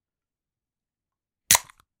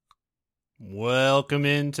Welcome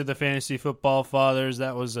into the Fantasy Football Fathers.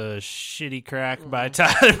 That was a shitty crack by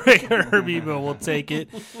Tyler Herbie, but we'll take it.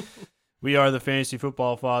 We are the Fantasy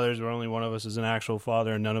Football Fathers, where only one of us is an actual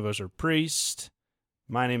father and none of us are priests.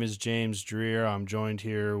 My name is James Dreer. I'm joined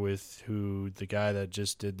here with the guy that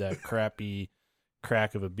just did that crappy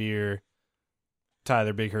crack of a beer,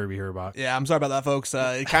 Tyler Big Herbie Herbach. Yeah, I'm sorry about that, folks.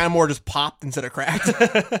 It kind of more just popped instead of cracked.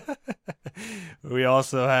 We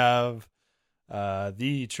also have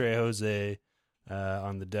the Trey Jose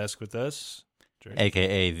on the desk with us. Trey.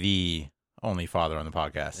 AKA the only father on the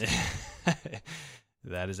podcast.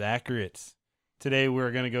 That is accurate. Today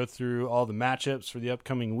we're going to go through all the matchups for the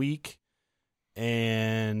upcoming week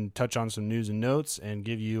and touch on some news and notes and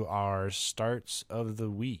give you our starts of the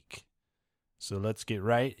week. So let's get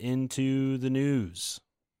right into the news.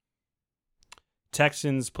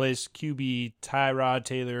 Texans placed QB Tyrod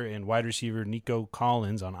Taylor and wide receiver Nico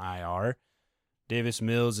Collins on IR. Davis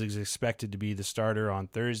Mills is expected to be the starter on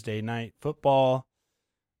Thursday Night Football.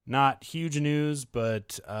 Not huge news,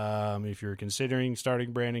 but if you're considering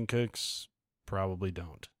starting Brandon Cooks, probably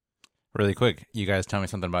don't. Really quick, you guys tell me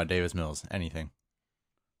something about Davis Mills. Anything?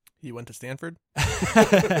 He went to Stanford.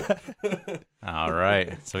 All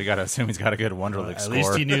right. So we got to assume he's got a good Wonderlic score. At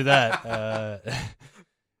least he knew that.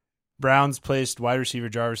 Browns placed wide receiver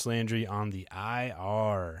Jarvis Landry on the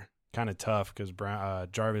IR. Kind of tough because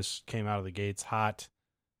Jarvis came out of the gates hot.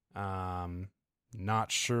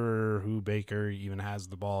 Not sure who Baker even has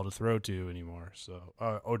the ball to throw to anymore. So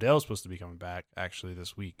Odell's supposed to be coming back actually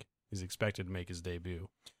this week. He's expected to make his debut.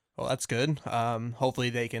 Well, that's good. Hopefully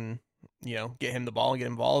they can, get him the ball and get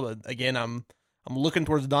involved. But again, I'm looking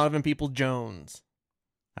towards Donovan Peoples-Jones.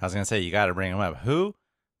 I was gonna say you got to bring him up. Who?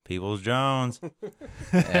 Peoples-Jones.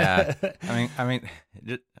 Yeah. I mean,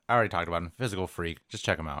 I already talked about him. Physical freak. Just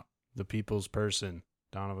check him out. The people's person,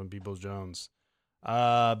 Donovan Peoples-Jones.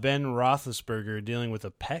 Ben Roethlisberger, dealing with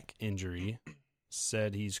a pec injury,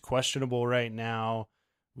 said he's questionable right now.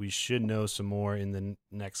 We should know some more in the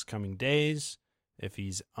next coming days. If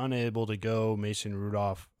he's unable to go, Mason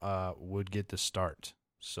Rudolph would get the start.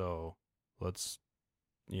 So let's,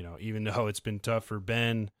 even though it's been tough for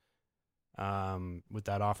Ben with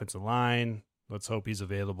that offensive line, let's hope he's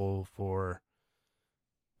available for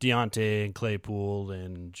Deontay and Claypool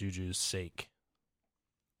and Juju's sake.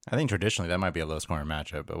 I think traditionally that might be a low-scoring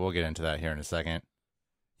matchup, but we'll get into that here in a second.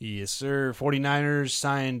 Yes, sir. 49ers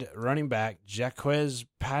signed running back Jaquez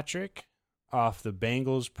Patrick off the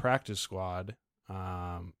Bengals practice squad.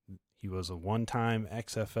 He was a one-time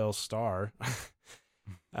XFL star.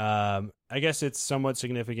 I guess it's somewhat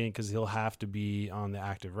significant because he'll have to be on the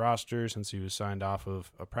active roster since he was signed off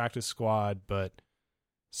of a practice squad, but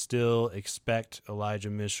still expect Elijah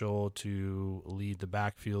Mitchell to lead the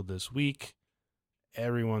backfield this week.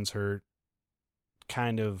 Everyone's hurt.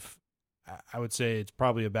 Kind of, I would say it's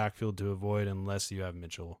probably a backfield to avoid unless you have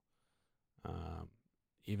Mitchell.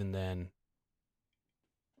 Even then,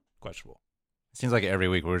 questionable. It seems like every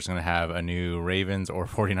week we're just going to have a new Ravens or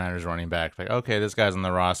 49ers running back. Like, okay, this guy's on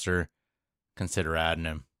the roster. Consider adding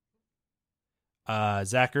him.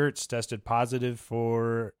 Zach Ertz tested positive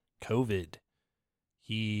for COVID.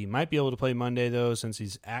 He might be able to play Monday, though, since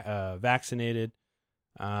he's vaccinated.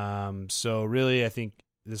 So really, I think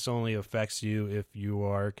this only affects you if you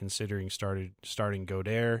are considering starting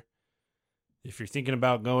Goddard. If you're thinking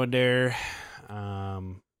about going there,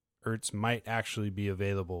 Ertz might actually be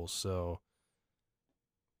available. So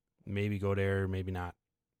maybe Goddard, maybe not.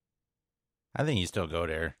 I think you still go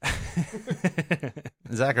there.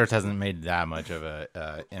 Zach Ertz hasn't made that much of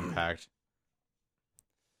a impact.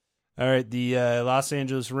 All right, the Los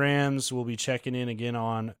Angeles Rams will be checking in again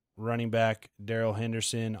on running back Darrell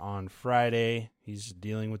Henderson on Friday. He's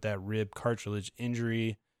dealing with that rib cartilage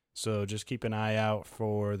injury, so just keep an eye out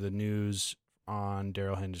for the news on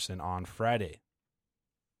Darrell Henderson on Friday.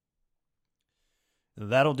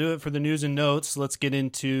 That'll do it for the news and notes. Let's get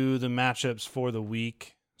into the matchups for the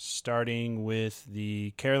week, starting with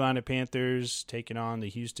the Carolina Panthers taking on the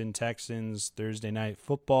Houston Texans Thursday Night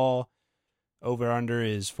Football. Over-under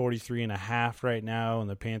is 43.5 right now, and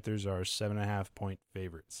the Panthers are 7.5-point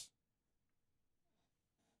favorites.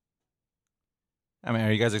 I mean,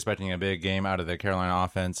 are you guys expecting a big game out of the Carolina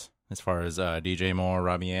offense as far as DJ Moore,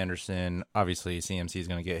 Robbie Anderson? Obviously, CMC is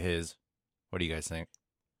going to get his. What do you guys think?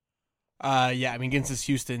 Yeah, I mean, against this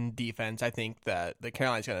Houston defense, I think that the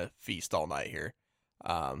Carolina's going to feast all night here,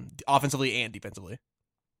 offensively and defensively.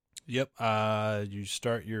 Yep. You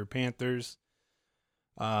start your Panthers.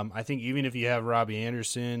 I think even if you have Robbie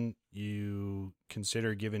Anderson, you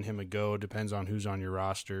consider giving him a go. Depends on who's on your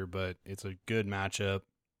roster, but it's a good matchup.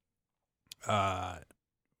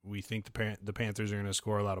 We think the Panthers are going to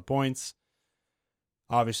score a lot of points.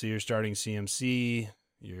 obviously you're starting CMC,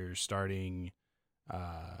 you're starting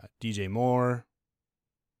DJ Moore,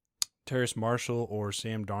 Terrace Marshall, or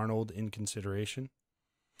Sam Darnold in consideration?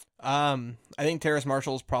 I think Terrace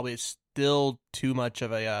Marshall is probably still too much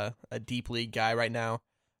of a deep league guy right now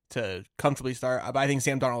to comfortably start. But I think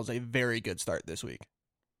Sam Darnold is a very good start this week.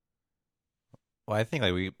 Well, I think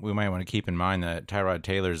like we might want to keep in mind that Tyrod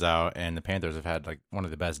Taylor's out, and the Panthers have had like one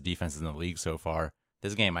of the best defenses in the league so far.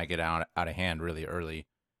 This game might get out of hand really early,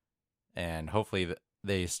 and hopefully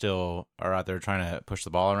they still are out there trying to push the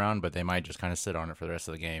ball around, but they might just kind of sit on it for the rest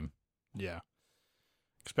of the game. Yeah.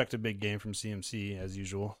 Expect a big game from CMC as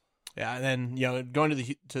usual. Yeah, and then going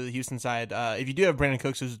to the Houston side, if you do have Brandon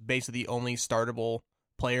Cooks, who's basically the only startable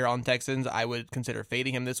player on Texans, I would consider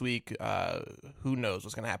fading him this week. Who knows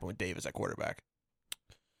what's going to happen with Davis at quarterback?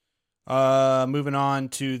 Moving on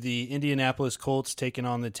to the Indianapolis Colts taking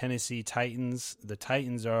on the Tennessee Titans. The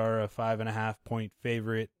Titans are a 5.5 point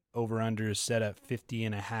favorite. Over-under is set at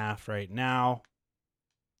 50.5 right now.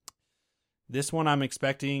 This one I'm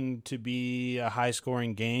expecting to be a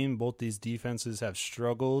high-scoring game. Both these defenses have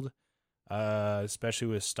struggled, especially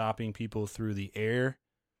with stopping people through the air.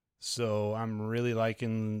 So I'm really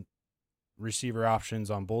liking receiver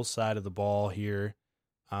options on both sides of the ball here.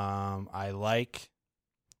 I like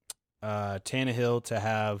Tannehill to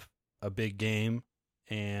have a big game,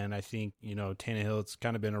 and I think, Tannehill, it's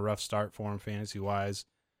kind of been a rough start for him fantasy-wise.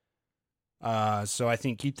 So I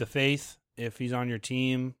think keep the faith if he's on your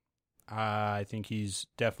team. I think he's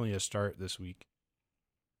definitely a start this week.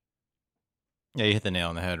 Yeah, you hit the nail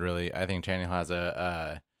on the head, really. I think Tannehill has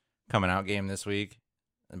a coming out game this week.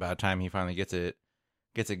 About time he finally gets it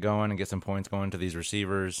going and gets some points going to these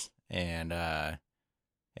receivers. And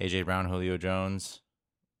A.J. Brown, Julio Jones,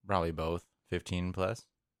 probably both 15 plus.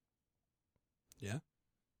 Yeah,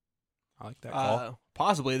 I like that call.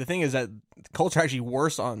 Possibly. The thing is that the Colts are actually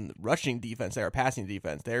worse on rushing defense than passing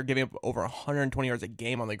defense. They're giving up over 120 yards a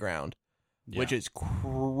game on the ground, which is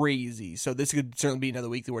crazy. So this could certainly be another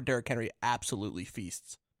week where Derrick Henry absolutely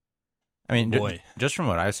feasts. I mean, just from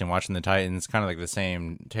what I've seen watching the Titans, kind of like the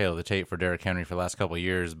same tale of the tape for Derrick Henry for the last couple of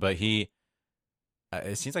years. But it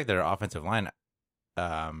seems like their offensive line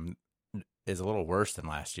is a little worse than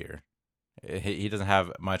last year. He doesn't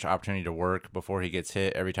have much opportunity to work before he gets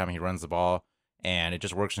hit every time he runs the ball, and it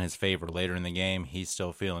just works in his favor later in the game. He's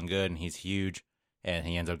still feeling good, and he's huge, and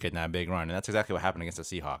he ends up getting that big run. And that's exactly what happened against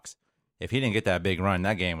the Seahawks. If he didn't get that big run,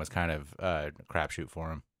 that game was kind of a crapshoot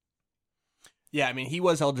for him. Yeah, I mean, he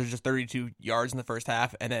was held to just 32 yards in the first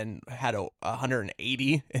half and then had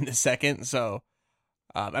 180 in the second. So,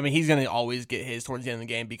 I mean, he's going to always get his towards the end of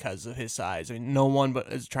the game because of his size. I mean, no one but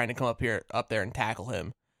is trying to come up there and tackle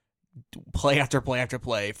him play after play after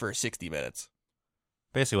play for 60 minutes.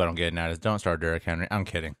 Basically what I'm getting at is don't start Derrick Henry. I'm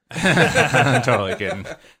kidding. I'm totally kidding.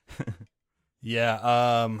 Yeah,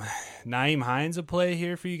 Nyheim Hines a play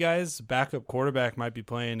here for you guys. Backup quarterback might be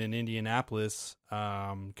playing in Indianapolis.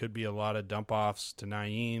 Could be a lot of dump-offs to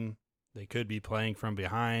Nyheim. They could be playing from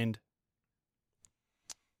behind.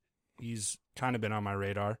 He's kind of been on my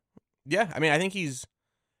radar. Yeah, I mean, I think he's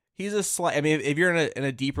a slight. I mean, if you're in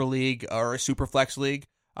a deeper league or a super flex league,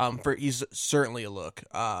 he's certainly a look.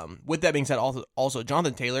 With that being said, also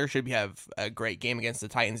Jonathan Taylor should have a great game against the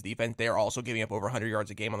Titans defense. They are also giving up over 100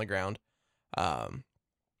 yards a game on the ground. And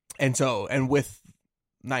with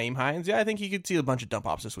Nyheim Hines, yeah, I think he could see a bunch of dump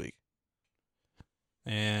offs this week.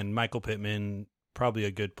 And Michael Pittman, probably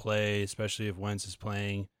a good play, especially if Wentz is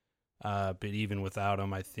playing. But even without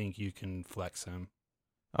him, I think you can flex him.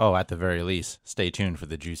 Oh, at the very least, stay tuned for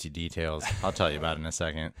the juicy details. I'll tell you about it in a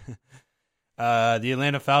second. The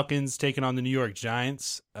Atlanta Falcons taking on the New York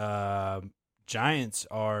Giants. Giants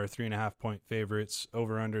are 3.5 point favorites.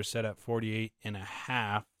 Over under set at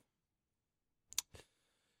 48.5.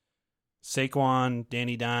 Saquon,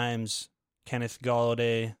 Danny Dimes, Kenneth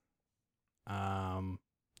Galladay,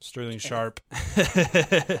 Sterling Sharp.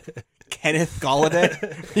 Kenneth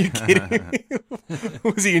Galladay? Are you kidding me?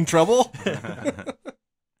 Was he in trouble?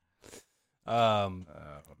 Oh,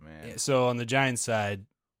 man. So on the Giants side,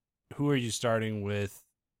 who are you starting with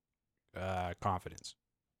confidence?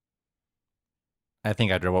 I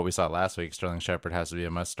think after what we saw last week, Sterling Shepard has to be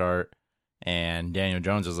a must start, and Daniel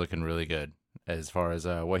Jones is looking really good as far as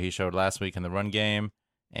what he showed last week in the run game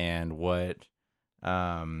and what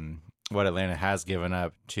Atlanta has given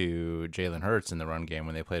up to Jalen Hurts in the run game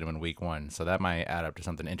when they played him in week 1. So that might add up to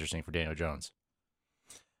something interesting for Daniel Jones.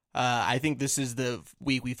 I think this is the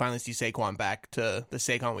week we finally see Saquon back to the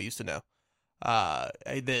Saquon we used to know.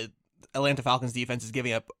 The Atlanta Falcons defense is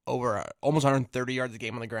giving up over almost 130 yards a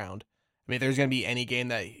game on the ground. I mean, if there's going to be any game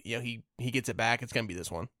that he gets it back, it's going to be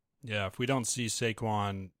this one. Yeah, if we don't see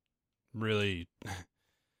Saquon really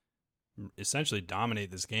essentially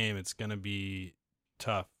dominate this game, it's going to be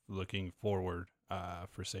tough looking forward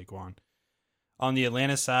for Saquon. On the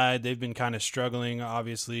Atlanta side, they've been kind of struggling.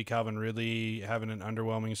 Obviously, Calvin Ridley having an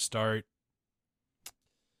underwhelming start.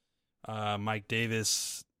 Mike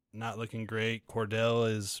Davis not looking great.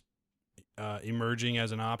 Cordell is emerging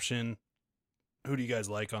as an option. Who do you guys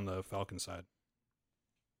like on the Falcons side?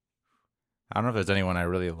 I don't know if there's anyone I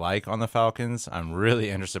really like on the Falcons. I'm really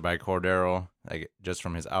interested by Cordero, like just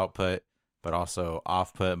from his output, but also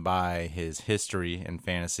off-put by his history in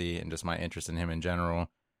fantasy and just my interest in him in general.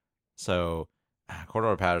 So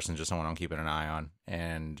Cordero Patterson's just someone I'm keeping an eye on.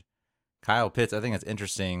 And Kyle Pitts, I think it's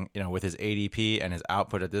interesting, with his ADP and his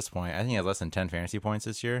output at this point. I think he has less than 10 fantasy points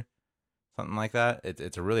this year, something like that.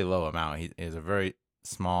 It's a really low amount. He has a very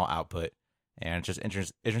small output. And it's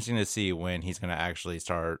just interesting to see when he's going to actually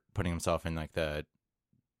start putting himself in like the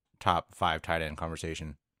top 5 tight end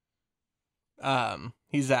conversation.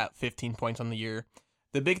 He's at 15 points on the year.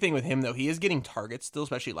 The big thing with him, though, he is getting targets still,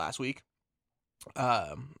 especially last week.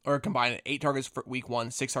 Or combined 8 targets for week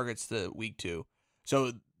 1, 6 targets to week 2.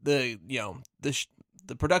 So the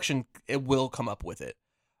production, it will come up with it.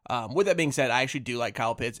 With that being said, I actually do like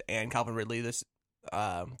Kyle Pitts and Calvin Ridley this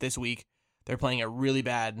week. They're playing a really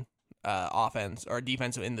bad offense or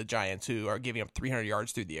defense in the Giants, who are giving up 300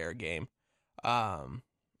 yards through the air game.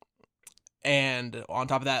 And on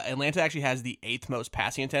top of that, Atlanta actually has the 8th most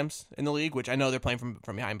passing attempts in the league, which I know they're playing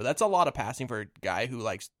from behind, but that's a lot of passing for a guy who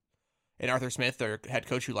likes, and Arthur Smith, their head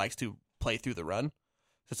coach, who likes to play through the run.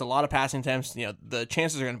 So it's a lot of passing attempts. The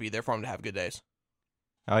chances are going to be there for him to have good days.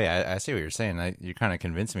 Oh, yeah, I see what you're saying. You kind of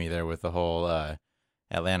convinced me there with the whole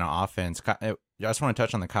Atlanta offense. I just want to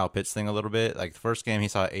touch on the Kyle Pitts thing a little bit. Like the first game, he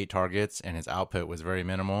saw 8 targets, and his output was very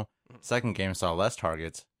minimal. Second game, saw less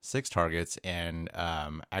targets, 6 targets, and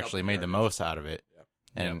actually made the most out of it,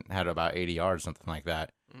 and had about 80 yards, something like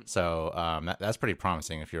that. So that's pretty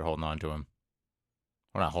promising if you're holding on to him.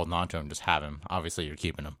 We're not holding on to him, just have him. Obviously, you're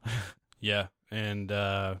keeping him. Yeah, and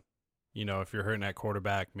if you're hurting at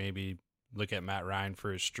quarterback, maybe look at Matt Ryan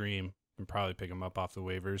for his stream and probably pick him up off the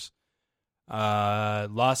waivers.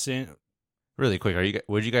 Really quick,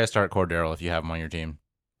 would you guys start Cordero if you have him on your team?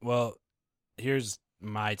 Well, here's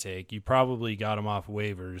my take. You probably got him off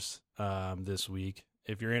waivers this week.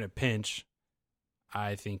 If you're in a pinch,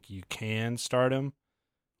 I think you can start him,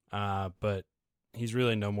 but he's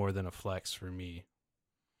really no more than a flex for me.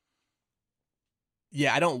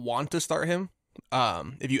 Yeah, I don't want to start him.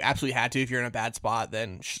 If you absolutely had to, if you're in a bad spot,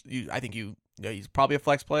 then I think he's probably a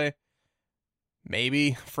flex play.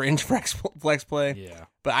 Maybe fringe flex play. Yeah.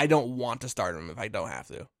 But I don't want to start him if I don't have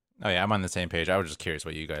to. Oh, yeah, I'm on the same page. I was just curious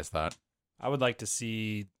what you guys thought. I would like to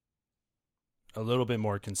see a little bit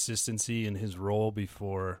more consistency in his role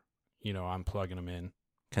before, I'm plugging him in.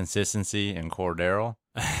 Consistency in Cordero?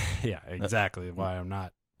 Yeah, exactly. Why I'm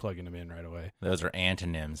not plugging him in right away. Those are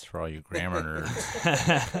antonyms for all you grammar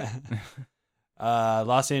nerds.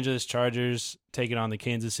 Los Angeles Chargers taking on the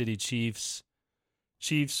Kansas City Chiefs.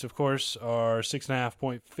 Chiefs, of course, are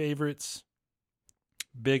 6.5-point favorites.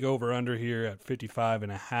 Big over-under here at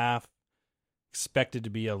 55.5. Expected to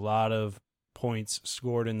be a lot of points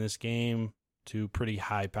scored in this game. 2 pretty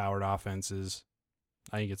high-powered offenses.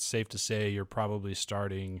 I think it's safe to say you're probably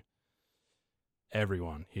starting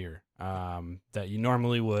everyone here that you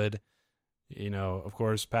normally would. Of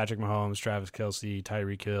course, Patrick Mahomes, Travis Kelce,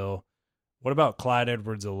 Tyreek Hill. What about Clyde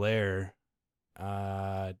Edwards-Helaire?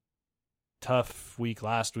 Tough week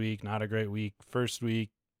last week, not a great week first week.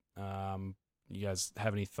 You guys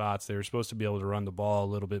have any thoughts? They were supposed to be able to run the ball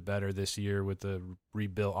a little bit better this year with the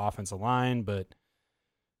rebuilt offensive line, but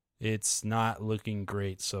it's not looking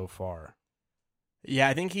great so far. Yeah,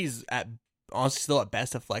 I think he's honestly still at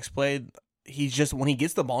best a flex play. He's just, when he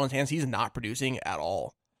gets the ball in his hands, he's not producing at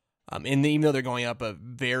all. Even though they're going up a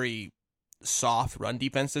very soft run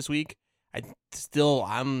defense this week,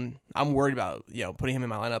 I'm worried about putting him in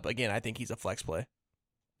my lineup again. I think he's a flex play.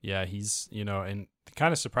 Yeah, he's and the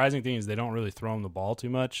kind of surprising thing is they don't really throw him the ball too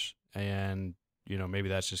much, and maybe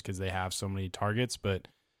that's just because they have so many targets. But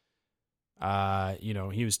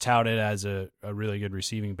he was touted as a really good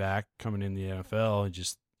receiving back coming in the NFL.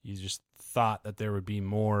 You just thought that there would be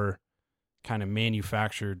more kind of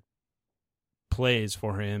manufactured plays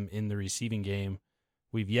for him in the receiving game.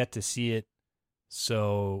 We've yet to see it,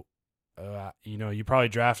 so. You probably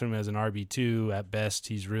draft him as an RB2 at best.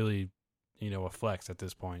 He's really, a flex at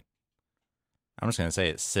this point. I'm just going to say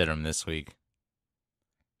it, sit him this week.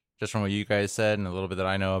 Just from what you guys said and a little bit that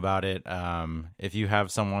I know about it, if you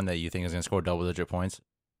have someone that you think is going to score double-digit points,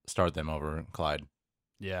 start them over Clyde.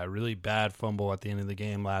 Yeah, really bad fumble at the end of the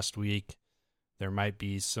game last week. There might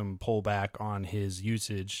be some pullback on his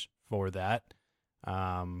usage for that.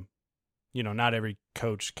 Not every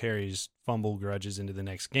coach carries fumble grudges into the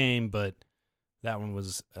next game, but that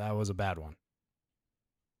was a bad one.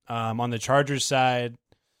 On the Chargers side,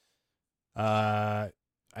 I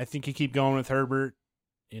think you keep going with Herbert.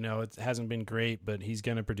 It hasn't been great, but he's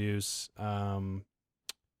going to produce.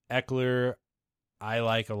 Eckler, I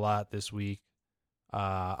like a lot this week.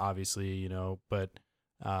 Obviously, but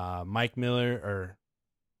Mike Miller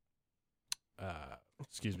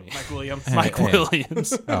excuse me, Mike Williams. Mike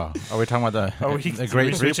Williams. Oh, are we talking about the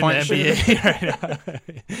great switching 3-point to shooter? NBA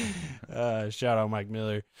right now? Shout out Mike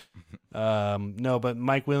Miller. No, but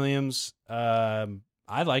Mike Williams, I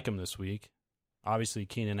like him this week. Obviously,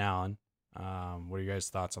 Keenan Allen. What are your guys'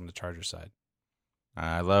 thoughts on the Chargers side?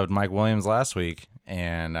 I loved Mike Williams last week,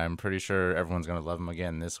 and I'm pretty sure everyone's going to love him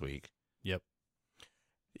again this week. Yep.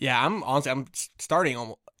 Yeah, I'm starting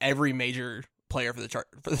on every major player for the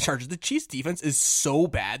Chargers. The Chiefs defense is so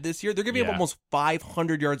bad this year. They're going to be up almost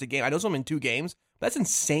 500 yards a game. I know some in 2 games. But that's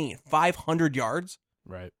insane. 500 yards.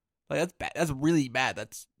 Right. Like that's bad. That's really bad.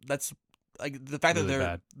 That's like the fact Really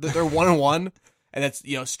that they're 1-1, and that's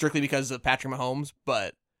strictly because of Patrick Mahomes.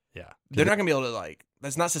 But Yeah. they're not going to be able to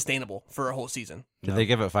that's not sustainable for a whole season. Did they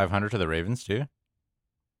give it 500 to the Ravens too?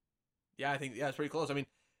 Yeah, I think it's pretty close. I mean,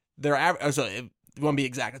 their average. So if you want to be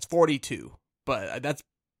exact, it's 42, but that's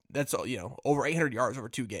over 800 yards over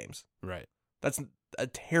 2 games. Right. That's a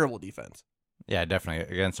terrible defense. Yeah,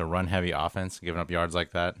 definitely against a run-heavy offense, giving up yards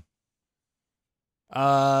like that.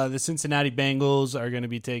 The Cincinnati Bengals are going to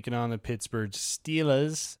be taking on the Pittsburgh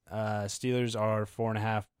Steelers. Steelers are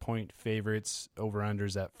 4.5-point favorites.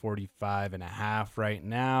 Over-unders at 45.5 right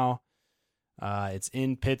now. It's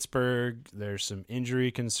in Pittsburgh. There's some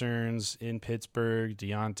injury concerns in Pittsburgh.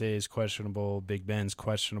 Deontay is questionable. Big Ben's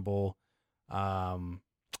questionable. And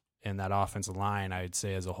that offensive line, I'd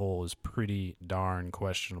say as a whole, is pretty darn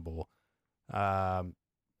questionable.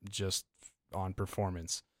 Just on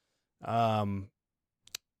performance.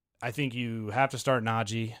 I think you have to start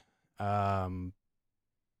Najee.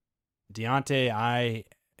 Deontay, I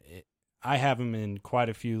have him in quite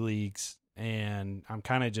a few leagues, and I'm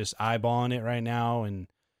kind of just eyeballing it right now and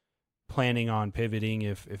planning on pivoting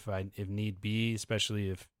if need be,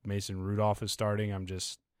 especially if Mason Rudolph is starting. I'm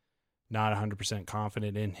just not 100%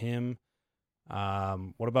 confident in him.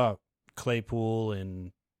 What about Claypool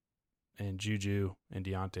and Juju and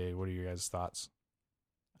Deontay? What are your guys' thoughts?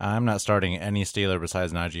 I'm not starting any Steeler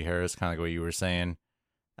besides Najee Harris, kind of like what you were saying.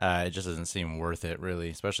 It just doesn't seem worth it, really,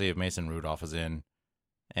 especially if Mason Rudolph is in.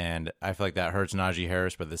 And I feel like that hurts Najee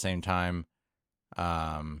Harris, but at the same time,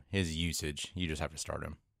 his usage, you just have to start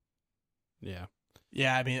him. Yeah.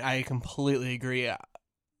 Yeah, I mean, I completely agree.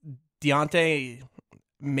 Deontay,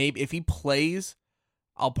 maybe if he plays,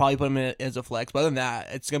 I'll probably put him in as a flex. But other than that,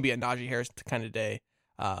 it's going to be a Najee Harris kind of day.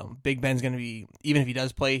 Big Ben's going to be, even if he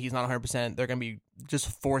does play, he's not 100%. They're going to be just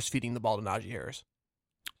force-feeding the ball to Najee Harris.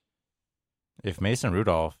 If Mason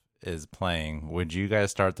Rudolph is playing, would you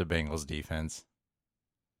guys start the Bengals defense?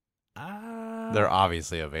 They're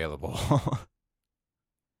obviously available.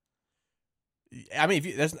 I mean,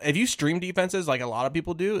 if you stream defenses like a lot of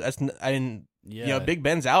people do, Yeah. Big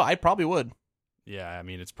Ben's out, I probably would. Yeah, I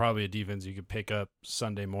mean, it's probably a defense you could pick up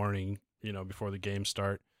Sunday morning, before the game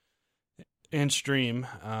start and stream.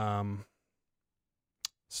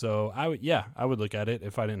 So I would look at it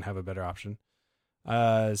if I didn't have a better option.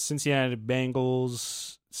 Cincinnati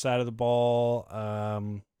Bengals side of the ball.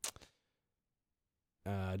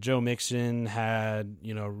 Joe Mixon had,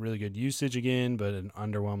 really good usage again, but an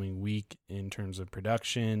underwhelming week in terms of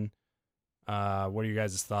production. What are your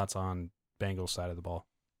guys' thoughts on Bengals side of the ball?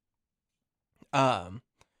 I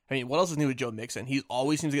mean, what else is new with Joe Mixon? He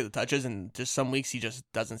always seems to get the touches, and just some weeks he just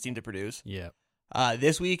doesn't seem to produce. Yeah.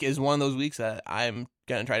 This week is one of those weeks that I'm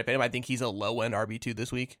going to try to fade him. I think he's a low-end RB2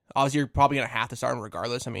 this week. Obviously, you're probably going to have to start him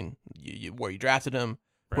regardless. I mean, where you drafted him,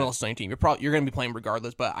 who else is on your team? You're going to be playing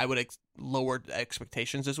regardless, but I would lower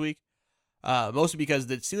expectations this week. Mostly because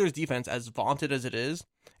the Steelers' defense, as vaunted as it is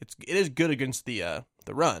good against the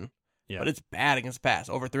run, but it's bad against the pass.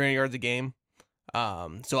 Over 300 yards a game.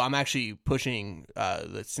 So I'm actually pushing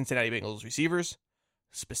the Cincinnati Bengals receivers,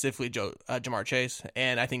 specifically Jamar Chase,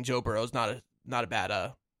 and I think Joe Burrow's not a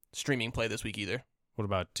bad streaming play this week either. What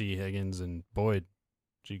about T. Higgins and Boyd?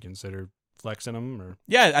 Do you consider flexing them? Or?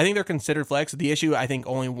 Yeah, I think they're considered flex. The issue, I think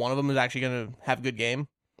only one of them is actually going to have a good game.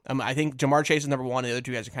 I think Jamar Chase is number one. The other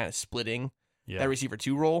two guys are kind of splitting that receiver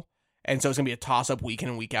 2 role. And so it's going to be a toss-up week in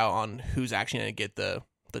and week out on who's actually going to get the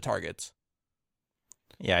targets.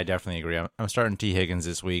 Yeah, I definitely agree. I'm starting T. Higgins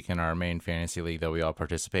this week in our main fantasy league that we all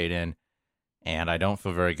participate in, and I don't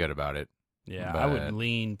feel very good about it. Yeah, But I would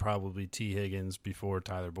lean probably T. Higgins before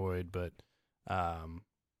Tyler Boyd, but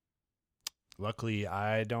luckily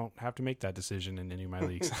I don't have to make that decision in any of my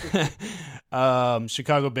leagues.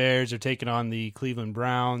 Chicago Bears are taking on the Cleveland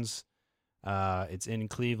Browns. It's in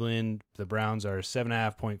Cleveland. The Browns are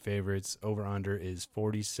 7.5-point favorites. Over under is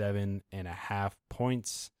 47.5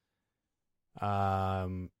 points.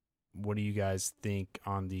 What do you guys think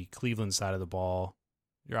on the Cleveland side of the ball?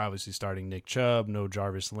 You're obviously starting Nick Chubb, no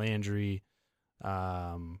Jarvis Landry.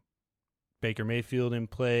 Baker Mayfield in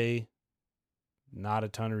play. Not a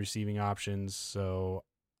ton of receiving options, so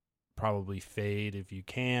probably fade if you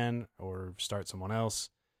can or start someone else.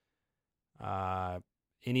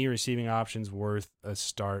 Any receiving options worth a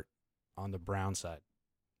start on the Brown side?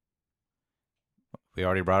 we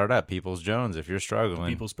already brought it up. Peoples Jones, if you're struggling.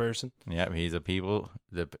 People's person? Yeah, he's a people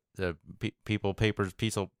person,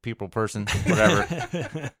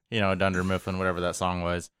 whatever. Dunder Mifflin, whatever that song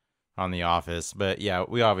was on The Office. But yeah,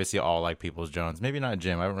 we obviously all like Peoples Jones. Maybe not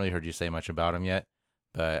Jim. I haven't really heard you say much about him yet,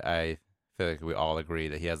 but I feel like we all agree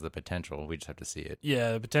that he has the potential. We just have to see it.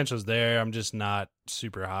 Yeah, the potential's there. I'm just not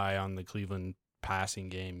super high on the Cleveland passing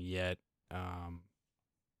game yet.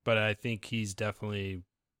 But I think he's definitely,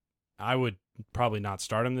 I would probably not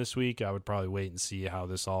start him this week. I would probably wait and see how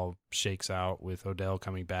this all shakes out with Odell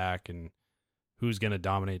coming back and who's going to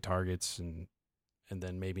dominate targets, and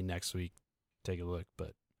then maybe next week take a look.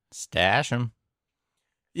 But stash him.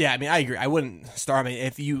 Yeah, I mean, I agree. I wouldn't start him.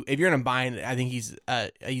 If you're in a bind, I think he's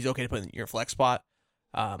okay to put in your flex spot.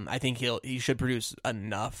 I think he should produce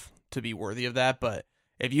enough to be worthy of that. But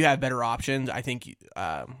if you have better options, I think he's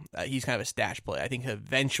kind of a stash play. I think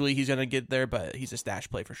eventually he's going to get there, but he's a stash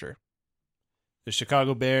play for sure. The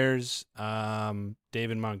Chicago Bears,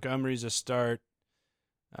 David Montgomery's a start.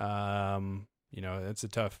 It's a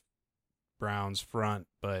tough Browns front,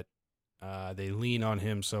 but they lean on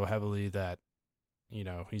him so heavily that,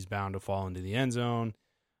 he's bound to fall into the end zone.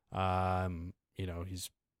 He's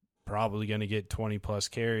probably going to get 20-plus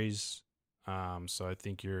carries. So I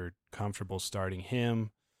think you're comfortable starting him.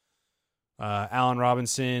 Allen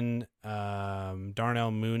Robinson,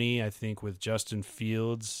 Darnell Mooney, I think with Justin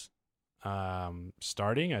Fields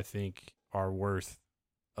starting, I think are worth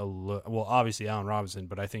well, obviously Allen Robinson,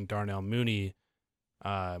 but I think Darnell Mooney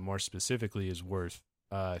more specifically is worth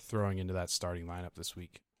throwing into that starting lineup this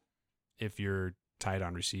week if you're tight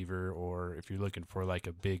on receiver or if you're looking for like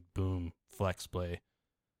a big boom flex play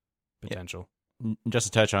potential. Yeah. Just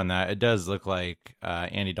to touch on that, it does look like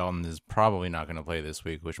Andy Dalton is probably not going to play this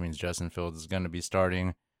week, which means Justin Fields is going to be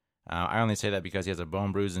starting. I only say that because he has a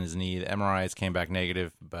bone bruise in his knee. The MRIs came back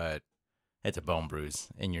negative, but it's a bone bruise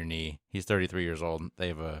in your knee. He's 33 years old. They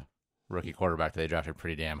have a rookie quarterback that they drafted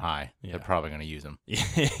pretty damn high. Yeah. They're probably going to use him.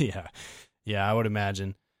 Yeah, I would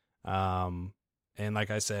imagine. And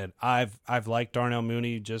like I said, I've liked Darnell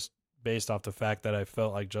Mooney just based off the fact that I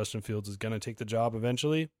felt like Justin Fields is going to take the job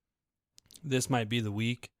eventually. This might be the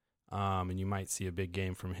week, and you might see a big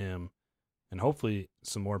game from him, and hopefully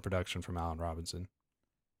some more production from Allen Robinson.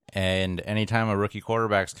 And anytime a rookie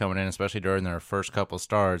quarterback's coming in, especially during their first couple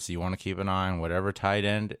starts, you want to keep an eye on whatever tight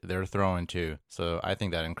end they're throwing to. So I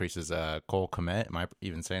think that increases Cole Kmet. Am I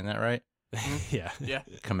even saying that right? Yeah.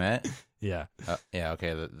 Kmet? Yeah. Yeah,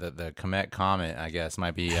 okay. The Kmet Comet, I guess,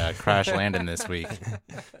 might be crash landing this week.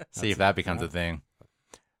 See if that becomes a thing.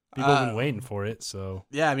 People have been waiting for it, so.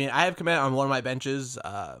 Yeah, I mean, I have Kmet on one of my benches,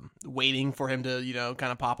 waiting for him to,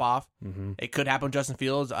 kind of pop off. Mm-hmm. It could happen with Justin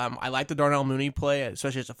Fields. I like the Darnell Mooney play,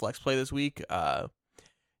 especially as a flex play this week.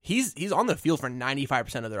 He's on the field for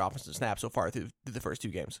 95% of their offensive snaps so far through the first two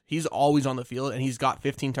games. He's always on the field, and he's got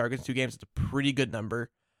 15 targets in 2 games. It's a pretty good number.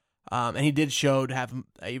 And he did show to have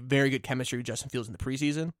a very good chemistry with Justin Fields in the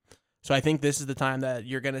preseason. So I think this is the time that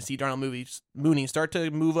you're going to see Darnell Mooney start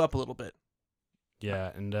to move up a little bit.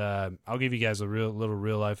 Yeah, and I'll give you guys a little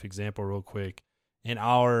real life example real quick. In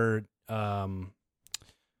our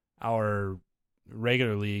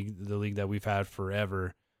regular league, the league that we've had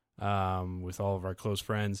forever, with all of our close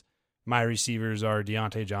friends, my receivers are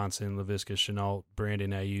Deontay Johnson, Laviska Shenault,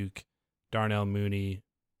 Brandon Ayuk, Darnell Mooney,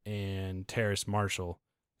 and Terrace Marshall.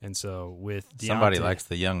 And so with Deontay, somebody likes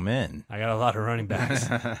the young men. I got a lot of running backs.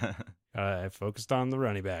 I focused on the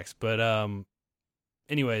running backs, but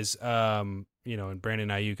anyways, and Brandon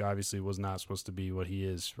Ayuk obviously was not supposed to be what he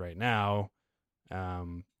is right now.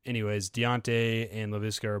 Anyways, Deontay and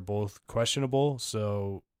Laviska are both questionable.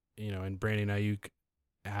 So, and Brandon Ayuk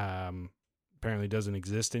apparently doesn't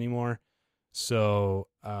exist anymore. So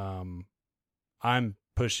I'm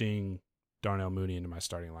pushing Darnell Mooney into my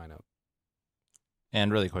starting lineup.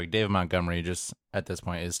 And really quick, David Montgomery just at this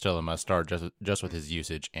point is still a must start just with his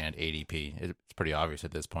usage and ADP. It's pretty obvious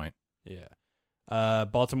at this point. Yeah.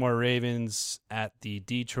 Baltimore Ravens at the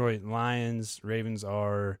Detroit Lions. Ravens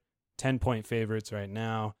are 10-point favorites right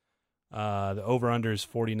now. The over-under is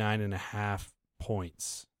 49.5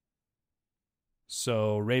 points.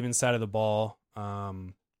 So Ravens side of the ball,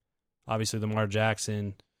 obviously Lamar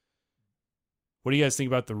Jackson. What do you guys think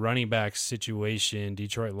about the running back situation?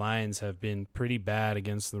 Detroit Lions have been pretty bad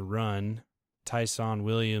against the run. Tyson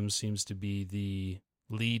Williams seems to be the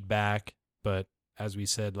lead back, but as we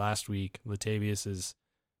said last week, Latavius is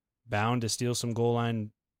bound to steal some goal line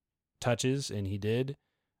touches, and he did.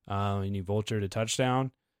 And he vultured a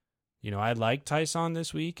touchdown. I like Tyson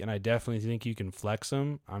this week, and I definitely think you can flex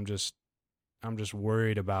him. I'm just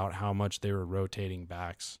worried about how much they were rotating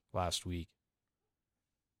backs last week.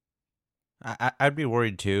 I'd be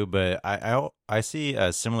worried too, but I see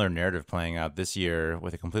a similar narrative playing out this year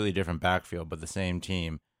with a completely different backfield, but the same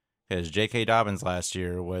team. Because J.K. Dobbins last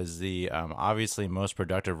year was the obviously most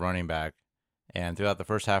productive running back, and throughout the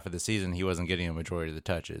first half of the season, he wasn't getting a majority of the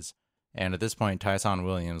touches. And at this point, Tyson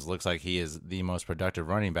Williams looks like he is the most productive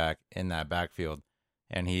running back in that backfield,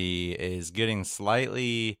 and he is getting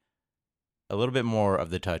a little bit more of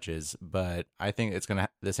the touches, but I think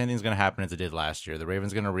the same thing's gonna happen as it did last year. The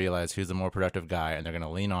Ravens gonna realize who's the more productive guy, and they're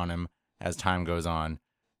gonna lean on him as time goes on.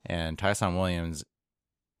 And Tyson Williams,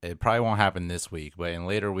 it probably won't happen this week, but in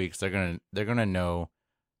later weeks they're gonna know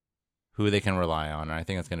who they can rely on, and I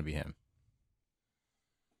think it's gonna be him.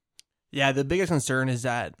 Yeah, the biggest concern is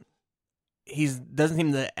that he doesn't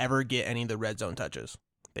seem to ever get any of the red zone touches.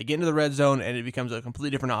 They get into the red zone and it becomes a completely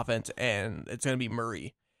different offense, and it's going to be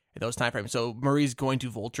Murray in those time frames. So Murray's going to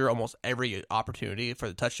vulture almost every opportunity for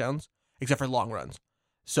the touchdowns, except for long runs.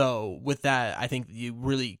 So with that, I think you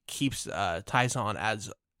really keeps Tyson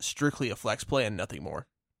as strictly a flex play and nothing more.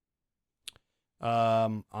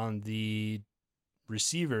 On the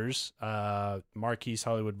receivers, Marquise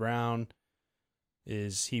Hollywood Brown,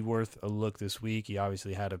 is he worth a look this week? He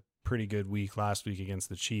obviously had a pretty good week last week against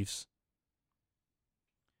the Chiefs.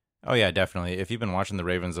 Oh, yeah, definitely. If you've been watching the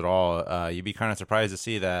Ravens at all, you'd be kind of surprised to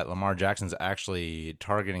see that Lamar Jackson's actually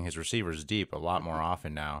targeting his receivers deep a lot more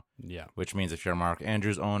often now. Yeah. Which means if you're a Mark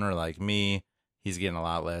Andrews owner like me, he's getting a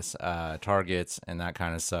lot less targets, and that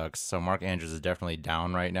kind of sucks. So Mark Andrews is definitely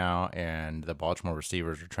down right now, and the Baltimore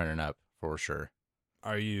receivers are trending up for sure.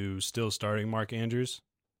 Are you still starting Mark Andrews?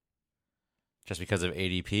 Just because of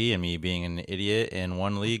ADP and me being an idiot in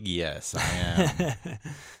one league? Yes, I am.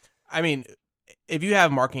 I mean, if you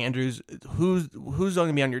have Mark Andrews, who's going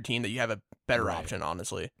to be on your team that you have a better option,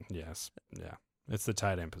 honestly? Yes. Yeah. It's the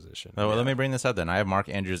tight end position. Well, let me bring this up then. I have Mark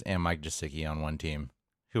Andrews and Mike Gesicki on one team.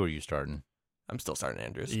 Who are you starting? I'm still starting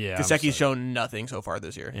Andrews. Yeah. Gesicki's shown nothing so far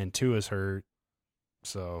this year. And Tua's hurt,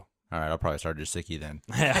 so. All right, I'll probably start Gesicki then.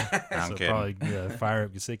 Yeah. I'm kidding. Probably fire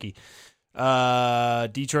up Gesicki.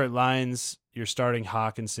 Detroit Lions, you're starting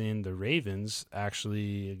Hawkinson. The Ravens,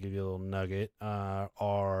 actually, I'll give you a little nugget,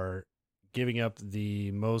 are giving up the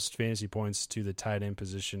most fantasy points to the tight end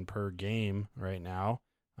position per game right now.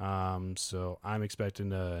 So I'm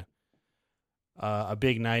expecting a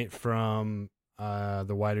big night from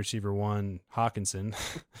the wide receiver one, Hawkinson,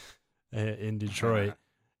 in Detroit.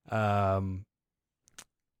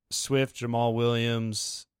 Swift, Jamal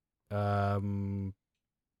Williams, starting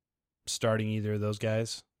either of those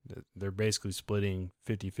guys. They're basically splitting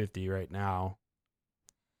 50-50 right now.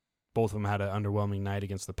 Both of them had an underwhelming night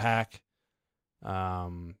against the Pack,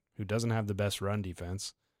 who doesn't have the best run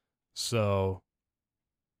defense. So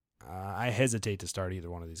I hesitate to start either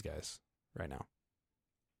one of these guys right now.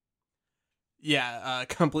 Yeah,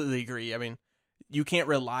 completely agree. I mean, you can't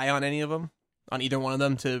rely on any of them, on either one of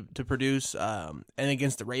them to produce. And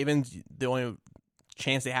against the Ravens, the only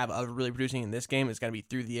chance they have of really producing in this game is going to be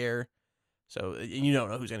through the air. So you don't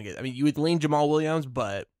know who's going to get. I mean, you would lean Jamal Williams,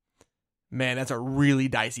 but man, that's a really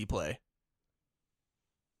dicey play.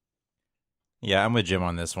 Yeah, I'm with Jim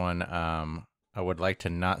on this one. I would like to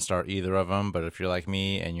not start either of them, but if you're like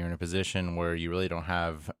me and you're in a position where you really don't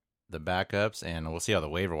have the backups, and we'll see how the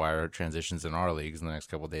waiver wire transitions in our leagues in the next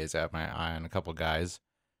couple of days. I have my eye on a couple guys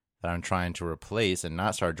that I'm trying to replace and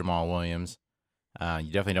not start Jamal Williams.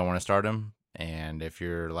 You definitely don't want to start him. And if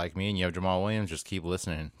you're like me and you have Jamal Williams, just keep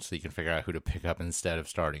listening so you can figure out who to pick up instead of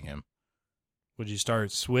starting him. Would you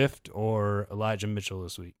start Swift or Elijah Mitchell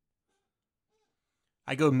this week?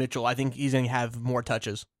 I go Mitchell. I think he's going to have more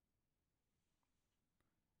touches.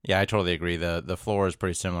 Yeah, I totally agree. The floor is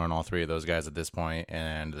pretty similar on all three of those guys at this point,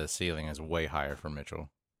 and the ceiling is way higher for Mitchell.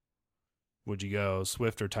 Would you go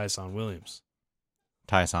Swift or Tyson Williams?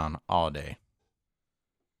 Tyson all day.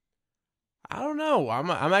 I don't know. I'm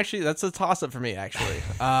actually, that's a toss up for me, actually.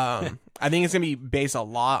 I think it's going to be based a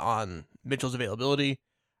lot on Mitchell's availability.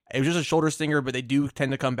 It was just a shoulder stinger, but they do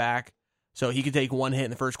tend to come back. So he could take one hit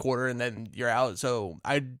in the first quarter and then you're out. So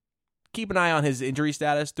I'd keep an eye on his injury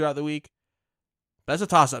status throughout the week. But that's a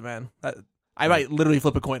toss up, man. I might literally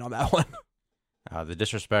flip a coin on that one. The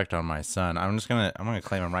disrespect on my son. I'm gonna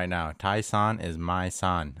claim him right now. Tai-san is my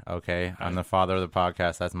son. Okay, I'm the father of the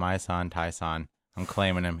podcast. That's my son, Tai-san. I'm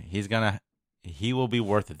claiming him. He will be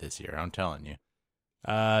worth it this year. I'm telling you.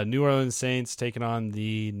 New Orleans Saints taking on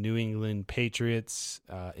the New England Patriots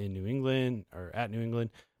in New England or at New England.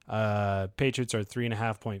 Patriots are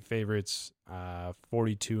 3.5-point favorites.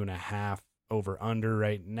 42.5 over under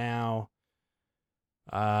right now.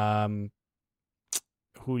 Who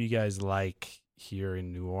do you guys like here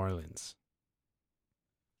in New Orleans?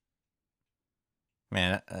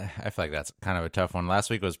 Man, I feel like that's kind of a tough one. Last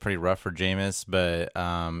week was pretty rough for Jameis, but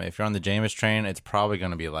if you're on the Jameis train, it's probably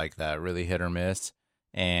going to be like that, really hit or miss.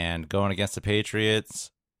 And going against the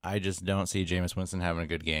Patriots, I just don't see Jameis Winston having a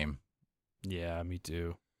good game. Yeah, me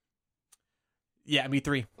too. Yeah, me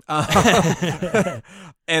three. And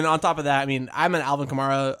on top of that, I mean, I'm an Alvin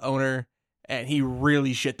Kamara owner, and he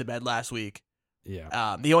really shit the bed last week.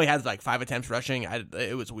 Yeah. He only had like 5 attempts rushing.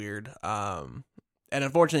 It was weird. And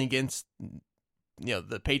unfortunately, against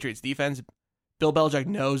the Patriots defense, Bill Belichick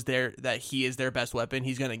knows that he is their best weapon.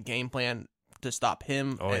 He's going to game plan to stop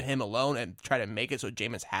him and him alone and try to make it so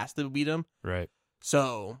Jameis has to beat him. Right.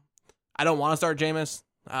 So I don't want to start Jameis.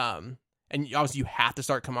 And obviously you have to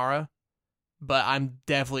start Kamara, but I'm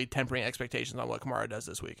definitely tempering expectations on what Kamara does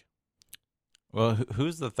this week. Well,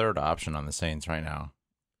 who's the third option on the Saints right now?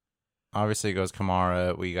 Obviously it goes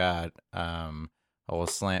Kamara. We got old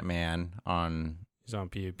slant man on. He's on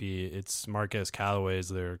PUP. It's Marquez Callaway is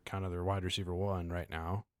their wide receiver one right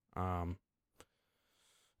now.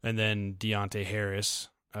 And then Deontay Harris,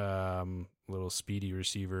 little speedy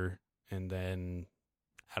receiver, and then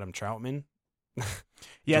Adam Troutman.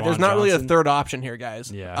 Yeah, Juwan there's not really a Johnson. third option here,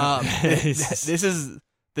 guys. Yeah. This is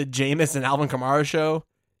the Jameis and Alvin Kamara show,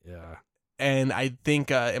 Yeah. and I think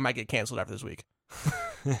it might get canceled after this week.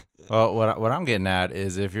 Well, what I'm getting at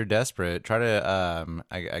is if you're desperate, try to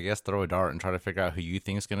I guess throw a dart and try to figure out who you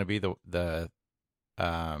think is going to be the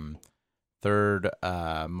third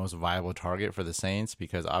most viable target for the Saints,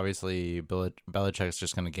 because obviously Belichick's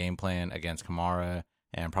just going to game plan against Kamara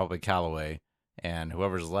and probably Callaway, and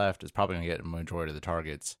whoever's left is probably going to get a majority of the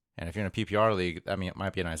targets. And if you're in a PPR league, I mean, it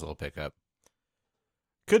might be a nice little pickup.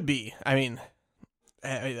 Could be. I mean,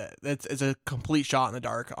 it's a complete shot in the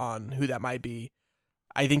dark on who that might be.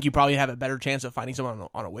 I think you probably have a better chance of finding someone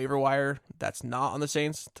on a waiver wire that's not on the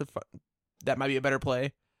Saints. That might be a better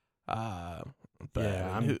play. But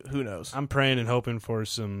Yeah, I mean, who knows? I'm praying and hoping for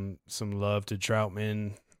some love to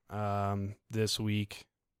Troutman this week,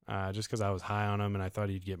 just because I was high on him and I thought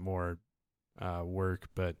he'd get more work.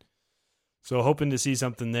 But so hoping to see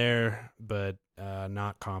something there, but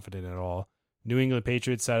not confident at all. New England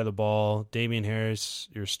Patriots side of the ball, Damian Harris,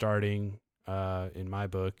 you're starting in my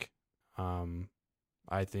book.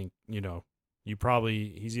 I think he's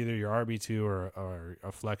either your RB2 or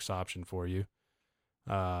a flex option for you.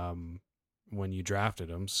 When you drafted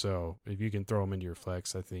him. So if you can throw him into your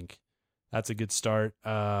flex, I think that's a good start.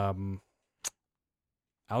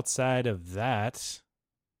 Outside of that,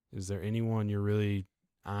 is there anyone you're really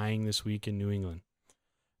eyeing this week in New England?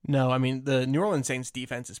 No, I mean, the New Orleans Saints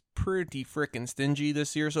defense is pretty freaking stingy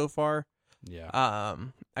this year so far. Yeah.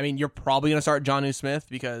 I mean, you're probably going to start Jonnu Smith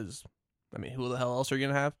because, I mean, who the hell else are you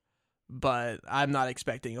going to have? But I'm not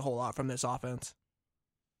expecting a whole lot from this offense.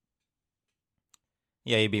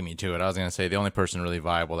 Yeah, you beat me to it. I was going to say the only person really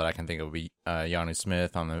viable that I can think of would be Jonnu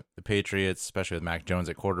Smith on the Patriots, especially with Mac Jones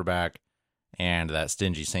at quarterback and that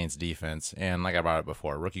stingy Saints defense. And like I brought up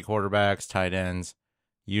before, rookie quarterbacks, tight ends,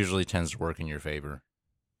 usually tends to work in your favor.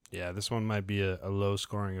 Yeah, this one might be a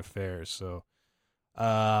low-scoring affair. So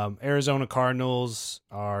Arizona Cardinals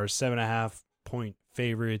are 7.5-point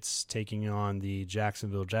favorites taking on the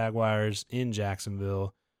Jacksonville Jaguars in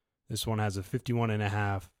Jacksonville. This one has a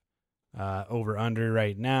 51.5 over under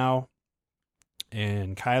right now,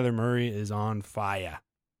 and Kyler Murray is on fire.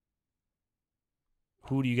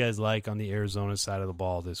 Who do you guys like on the Arizona side of the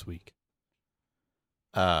ball this week?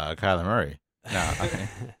 Kyler Murray. No,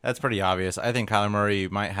 that's pretty obvious. I think Kyler Murray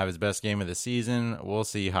might have his best game of the season. We'll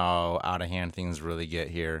see how out of hand things really get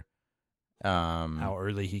here. How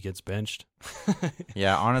early he gets benched.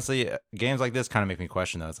 Yeah, honestly, games like this kind of make me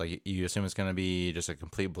question, though. It's like you assume it's going to be just a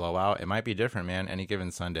complete blowout. It might be different, man, any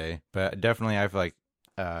given Sunday. But definitely, I feel like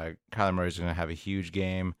Kyler Murray's going to have a huge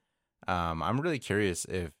game. I'm really curious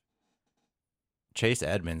if Chase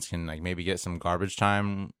Edmonds can like maybe get some garbage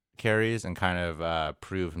time carries and kind of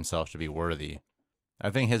prove himself to be worthy. I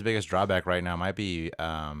think his biggest drawback right now might be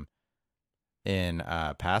in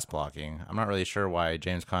pass blocking. I'm not really sure why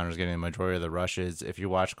James Conner is getting the majority of the rushes. If you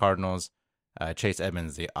watch Cardinals, Chase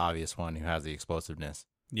Edmonds is the obvious one who has the explosiveness.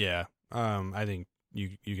 Yeah, I think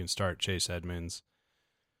you can start Chase Edmonds.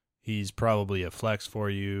 He's probably a flex for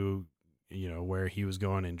you. You know, where he was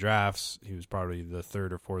going in drafts, he was probably the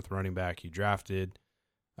third or fourth running back you drafted.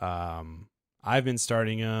 I've been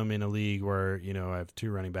starting him in a league where, you know, I have 2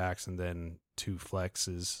 running backs and then 2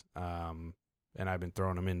 flexes. And I've been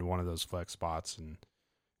throwing him into one of those flex spots. And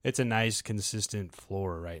it's a nice, consistent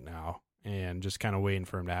floor right now. And just kind of waiting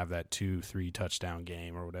for him to have that 2-3 touchdown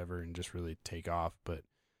game or whatever and just really take off. But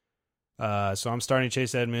so I'm starting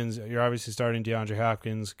Chase Edmonds. You're obviously starting DeAndre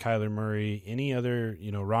Hopkins, Kyler Murray. Any other,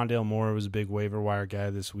 you know, Rondale Moore was a big waiver wire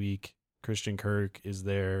guy this week. Christian Kirk is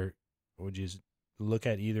there. Would you look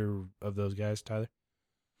at either of those guys, Tyler?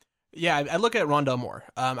 Yeah, I look at Rondale Moore.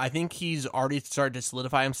 I think he's already started to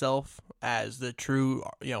solidify himself as the true,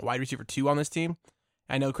 you know, wide receiver 2 on this team.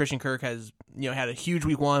 I know Christian Kirk has, you know, had a huge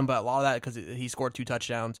week 1, but a lot of that because he scored 2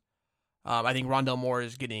 touchdowns. I think Rondale Moore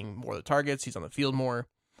is getting more of the targets. He's on the field more.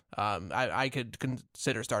 I could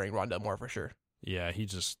consider starting Rondale Moore for sure. Yeah,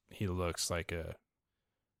 he looks like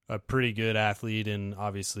a pretty good athlete, and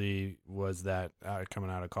obviously was that coming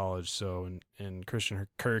out of college. So, and Christian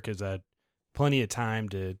Kirk has had plenty of time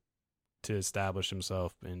to establish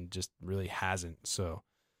himself, and just really hasn't. So,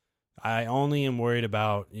 I only am worried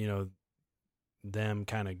about, you know, them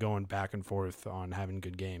kind of going back and forth on having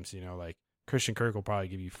good games. You know, like Christian Kirk will probably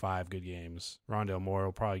give you 5 good games. Rondale Moore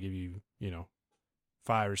will probably give you, you know,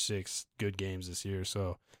 5 or 6 good games this year.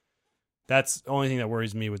 So that's the only thing that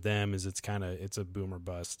worries me with them is it's a boom or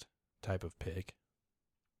bust type of pick.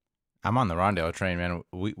 I'm on the Rondale train, man.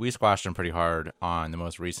 We squashed him pretty hard on the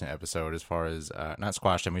most recent episode as far as, not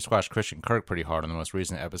squashed him, we squashed Christian Kirk pretty hard on the most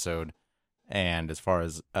recent episode. And as far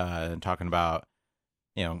as talking about,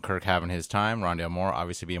 you know, Kirk having his time, Rondale Moore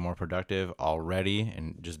obviously being more productive already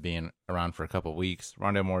and just being around for a couple of weeks.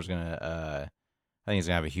 Rondale Moore's going to, I think he's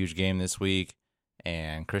going to have a huge game this week.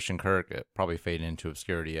 And Christian Kirk probably fade into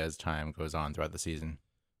obscurity as time goes on throughout the season.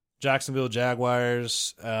 Jacksonville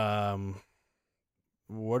Jaguars,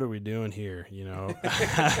 what are we doing here? You know,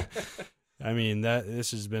 I mean,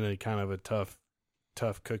 this has been a kind of a tough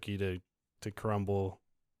cookie to crumble.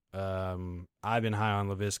 I've been high on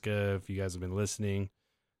LaVisca, if you guys have been listening.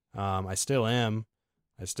 I still am.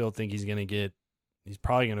 I still think he's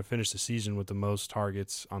probably going to finish the season with the most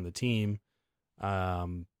targets on the team.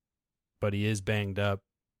 But he is banged up,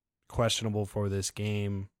 questionable for this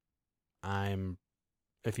game.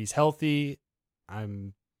 If he's healthy,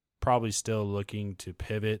 I'm probably still looking to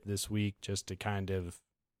pivot this week just to kind of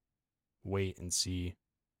wait and see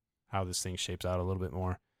how this thing shapes out a little bit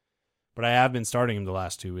more. But I have been starting him the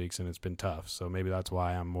last 2 weeks, and it's been tough. So maybe that's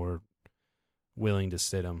why I'm more willing to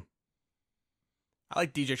sit him. I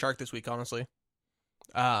like DJ Shark this week, honestly.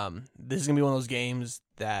 This is going to be one of those games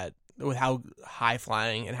that, with how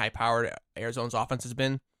high-flying and high-powered Arizona's offense has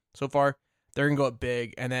been so far, they're going to go up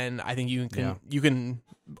big, and then I think you can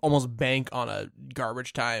almost bank on a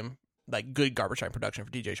garbage time, like good garbage time production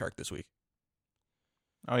for DJ Shark this week.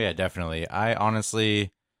 Oh, yeah, definitely. I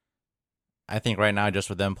think right now, just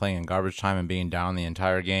with them playing in garbage time and being down the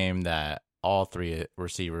entire game, that all 3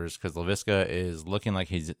 receivers, because LaVisca is looking like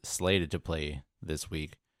he's slated to play this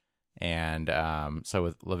week. And so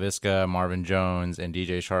with LaVisca, Marvin Jones, and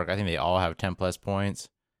DJ Shark, I think they all have 10-plus points.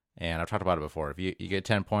 And I've talked about it before. If you get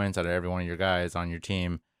 10 points out of every one of your guys on your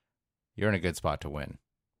team, you're in a good spot to win.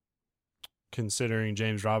 Considering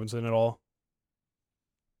James Robinson at all?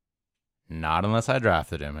 Not unless I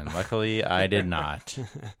drafted him, and luckily I did not.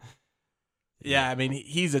 Yeah, I mean,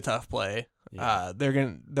 he's a tough play. Yeah.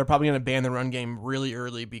 They're probably gonna ban the run game really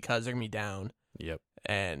early because they're gonna be down. Yep.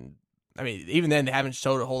 And I mean, even then, they haven't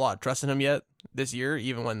showed a whole lot of trust in him yet this year.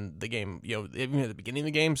 Even when the game, even at the beginning of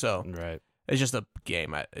the game. So right, it's just a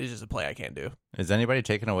game. It's just a play I can't do. Is anybody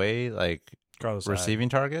taking away like Carlos receiving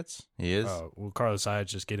targets? He is. Well, Carlos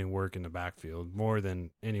Hyde's just getting work in the backfield more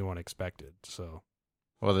than anyone expected. So,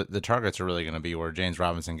 well, the targets are really going to be where James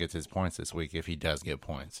Robinson gets his points this week if he does get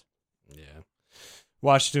points. Yeah.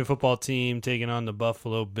 Washington football team taking on the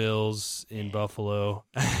Buffalo Bills in Buffalo.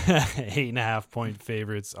 8.5-point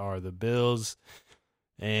favorites are the Bills,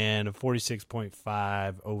 and a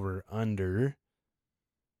 46.5 over under.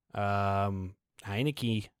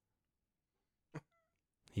 Heineke,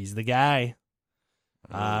 he's the guy.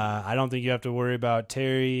 I don't think you have to worry about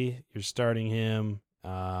Terry. You're starting him.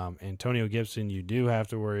 Antonio Gibson, you do have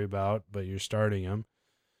to worry about, but you're starting him.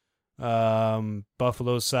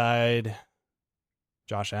 Buffalo side,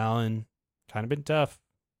 Josh Allen, kind of been tough.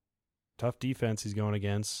 Tough defense he's going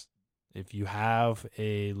against. If you have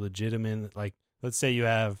a legitimate, like, let's say you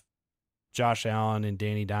have Josh Allen and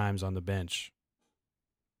Danny Dimes on the bench.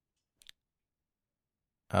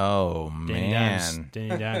 Oh, man.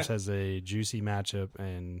 Danny Dimes has a juicy matchup,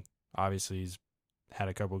 and obviously he's had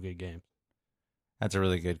a couple good games. That's a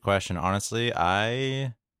really good question. Honestly,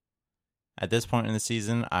 at this point in the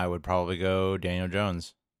season, I would probably go Daniel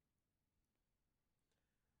Jones.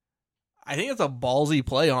 I think it's a ballsy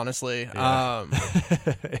play, honestly. Yeah.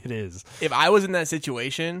 It is. If I was in that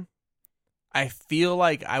situation, I feel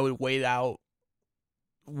like I would wait out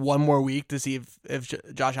one more week to see if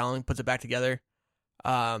Josh Allen puts it back together.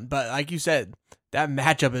 But like you said, that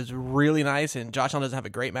matchup is really nice, and Josh Allen doesn't have a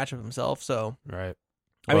great matchup himself. So, Right.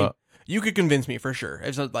 I mean, you could convince me for sure.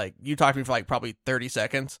 If like you talked to me for like probably 30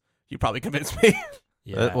 seconds, you probably convinced me.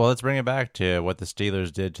 Yeah. Well, let's bring it back to what the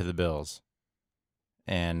Steelers did to the Bills.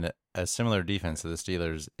 And a similar defense to the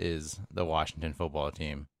Steelers is the Washington football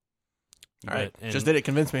team. All right, and- just did it.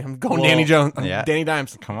 Convince me. I'm going Well, Danny Jones. yeah. Danny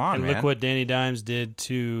Dimes. Come on, And man. look what Danny Dimes did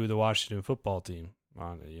to the Washington football team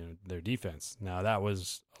on their defense. Now, that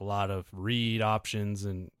was a lot of read options,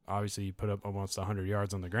 and obviously he put up almost 100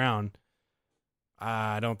 yards on the ground.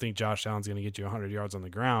 I don't think Josh Allen's going to get you 100 yards on the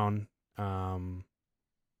ground.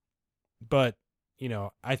 But,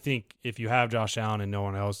 I think if you have Josh Allen and no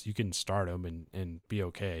one else, you can start him and be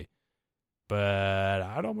okay. But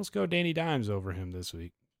I'd almost go Danny Dimes over him this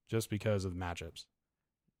week just because of the matchups.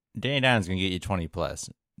 Danny Dimes going to get you 20 plus.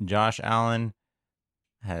 Josh Allen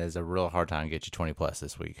has a real hard time to get you 20 plus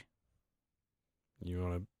this week. You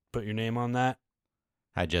want to put your name on that?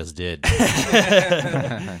 I just did. All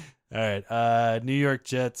right. New York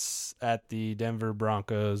Jets at the Denver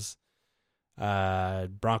Broncos.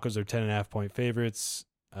 Broncos are 10.5-point favorites.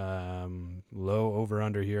 Low over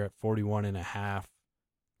under here at 41.5.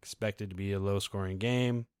 Expected to be a low scoring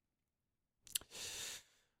game.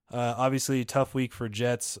 Obviously, tough week for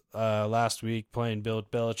Jets last week playing Bill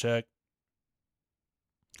Belichick.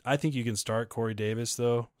 I think you can start Corey Davis,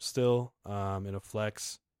 though, still in a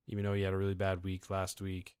flex, even though he had a really bad week last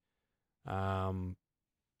week.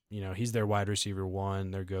 He's their wide receiver one,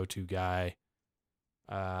 their go-to guy.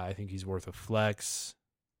 I think he's worth a flex.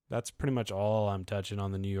 That's pretty much all I'm touching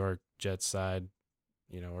on the New York Jets side,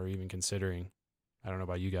 or even considering. I don't know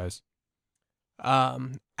about you guys.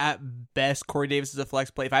 At best, Corey Davis is a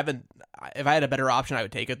flex play. If I had a better option, I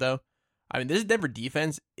would take it though. I mean, this Denver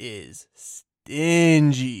defense is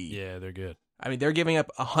stingy. Yeah, they're good. I mean, they're giving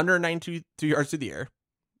up 192 yards through the air,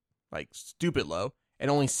 like stupid low,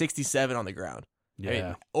 and only 67 on the ground. Yeah. I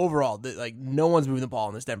mean, overall, no one's moving the ball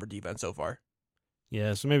in this Denver defense so far.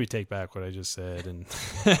 Yeah, so maybe take back what I just said and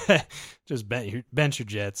just bench your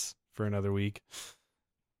Jets for another week.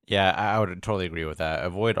 Yeah, I would totally agree with that.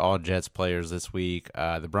 Avoid all Jets players this week.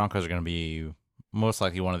 The Broncos are going to be most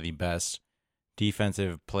likely one of the best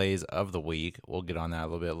defensive plays of the week. We'll get on that a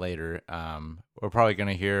little bit later. We're probably going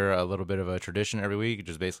to hear a little bit of a tradition every week.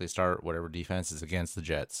 Just basically start whatever defense is against the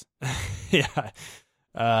Jets. Yeah.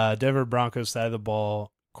 Denver Broncos side of the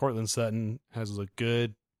ball. Cortland Sutton has looked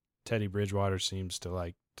good. Teddy Bridgewater seems to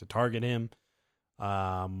like to target him.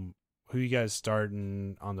 Who you guys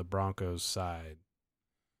starting on the Broncos side?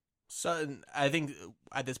 Sutton, I think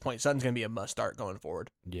at this point, Sutton's going to be a must start going forward.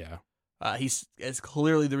 Yeah. He's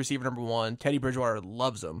clearly the receiver number one. Teddy Bridgewater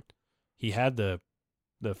loves him. He had the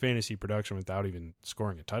fantasy production without even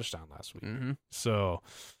scoring a touchdown last week. Mm-hmm. So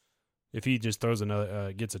if he just throws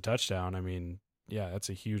gets a touchdown, I mean, yeah, that's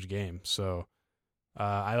a huge game. So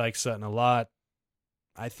I like Sutton a lot.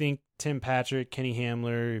 I think Tim Patrick, Kenny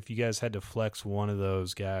Hamler, if you guys had to flex one of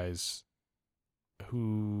those guys,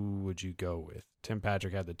 who would you go with? Tim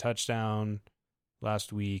Patrick had the touchdown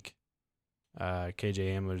last week. KJ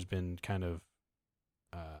Hamler's been kind of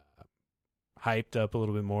hyped up a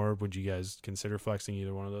little bit more. Would you guys consider flexing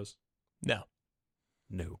either one of those? No.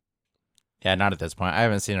 Yeah, not at this point. I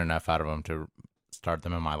haven't seen enough out of them to start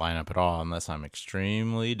them in my lineup at all unless I'm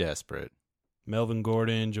extremely desperate. Melvin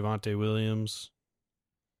Gordon, Javonte Williams.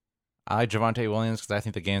 I like Javonte Williams because I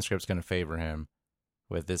think the game script's going to favor him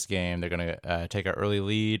with this game. They're going to take an early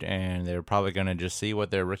lead, and they're probably going to just see what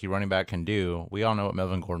their rookie running back can do. We all know what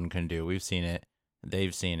Melvin Gordon can do. We've seen it.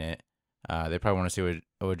 They've seen it. They probably want to see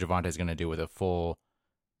what Javonte's going to do with a full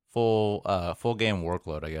game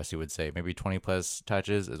workload, I guess you would say. Maybe 20-plus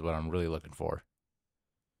touches is what I'm really looking for.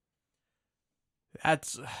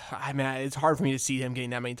 It's hard for me to see him getting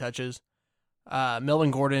that many touches.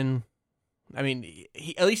 Melvin Gordon, I mean,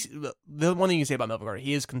 he at least the one thing you can say about Melvin Gordon,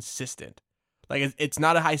 he is consistent. Like it's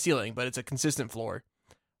not a high ceiling, but it's a consistent floor.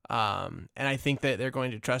 And I think that they're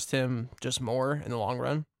going to trust him just more in the long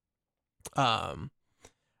run. At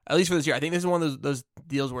least for this year. I think this is one of those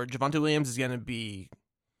deals where Javonte Williams is going to be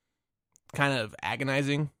kind of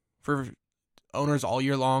agonizing for owners all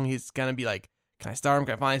year long. He's going to be like, can I start him?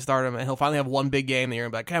 Can I finally start him? And he'll finally have one big game that you're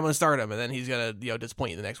going to be like, okay, I'm going to start him. And then he's going to disappoint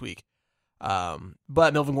you the next week.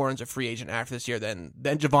 But Melvin Gordon's a free agent after this year. Then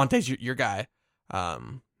Javonte's your guy.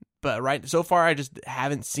 But so far, I just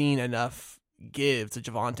haven't seen enough give to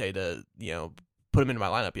Javonte to put him into my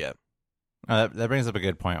lineup yet. That brings up a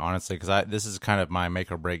good point, honestly, because this is kind of my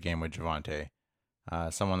make or break game with Javonte.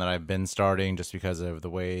 Someone that I've been starting just because of the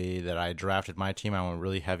way that I drafted my team. I went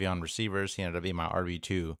really heavy on receivers. He ended up being my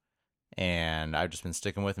RB2. And I've just been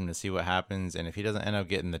sticking with him to see what happens. And if he doesn't end up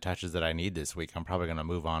getting the touches that I need this week, I'm probably going to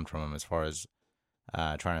move on from him as far as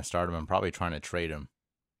trying to start him and probably trying to trade him.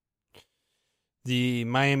 The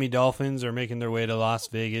Miami Dolphins are making their way to Las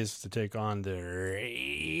Vegas to take on the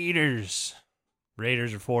Raiders.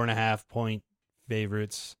 Raiders are 4.5-point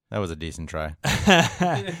favorites. That was a decent try.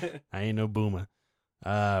 I ain't no boomer.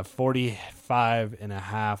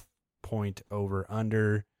 45.5 point over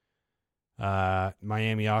under.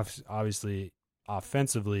 Miami obviously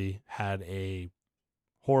offensively had a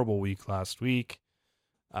horrible week last week.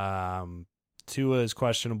 Tua is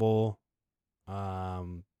questionable. What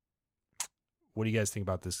do you guys think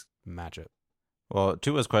about this matchup? Well,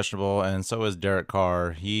 Tua's questionable, and so is Derek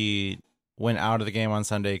Carr. He went out of the game on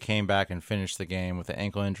Sunday, came back and finished the game with an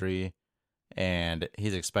ankle injury, and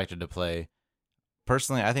he's expected to play.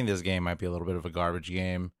 Personally, I think this game might be a little bit of a garbage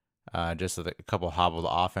game. Just with a couple hobbled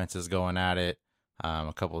offenses going at it,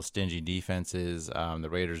 a couple of stingy defenses. The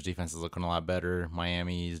Raiders' defense is looking a lot better.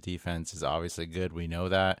 Miami's defense is obviously good. We know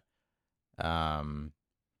that.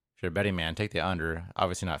 If you're a betting man, take the under.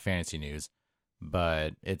 Obviously not fantasy news,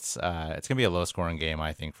 but it's gonna be a low scoring game,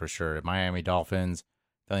 I think, for sure. Miami Dolphins.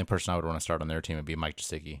 The only person I would want to start on their team would be Mike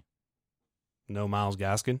Gesicki. No Myles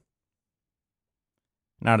Gaskin?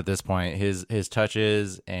 Not at this point. His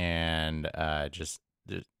touches and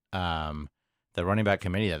the running back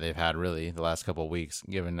committee that they've had really the last couple of weeks,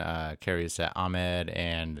 given carries to Ahmed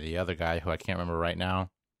and the other guy who I can't remember right now.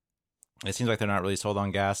 It seems like they're not really sold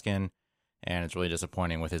on Gaskin, and it's really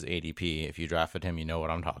disappointing with his ADP. If you drafted him, you know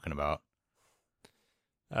what I'm talking about.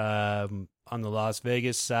 On the Las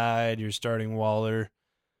Vegas side, you're starting Waller.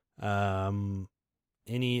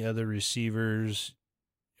 Any other receivers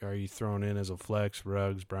are you throwing in as a flex?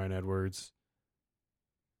 Ruggs, Bryan Edwards?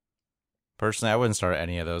 Personally, I wouldn't start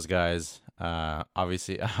any of those guys.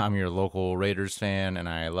 Obviously, I'm your local Raiders fan, and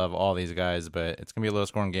I love all these guys, but it's going to be a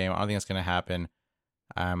low-scoring game. I don't think it's going to happen.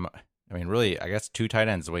 Really, I guess 2 tight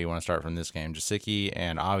ends is the way you want to start from this game. Gesicki,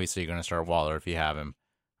 and obviously you're going to start Waller if you have him.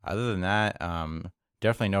 Other than that,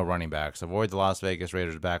 definitely no running backs. Avoid the Las Vegas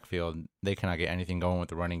Raiders backfield. They cannot get anything going with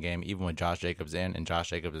the running game, even with Josh Jacobs in and Josh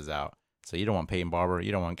Jacobs is out. So you don't want Peyton Barber.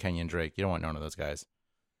 You don't want Kenyon Drake. You don't want none of those guys.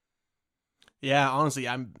 Yeah, honestly,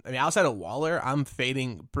 outside of Waller, I'm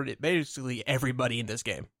fading basically everybody in this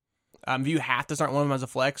game. If you have to start one of them as a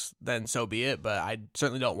flex, then so be it, but I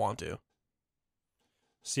certainly don't want to.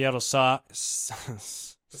 Seattle Sox.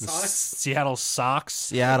 Seattle Sox.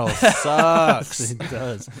 Seattle sucks. It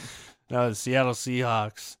does. No, the Seattle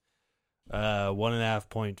Seahawks, 1.5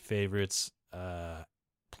 point favorites,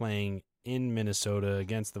 playing in Minnesota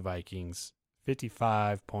against the Vikings.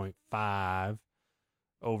 55.5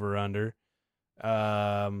 over under.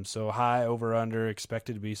 So high over under,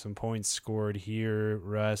 expected to be some points scored here.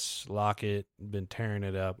 Russ, Lockett, been tearing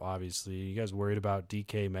it up, obviously. You guys worried about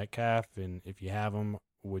DK Metcalf? And if you have him,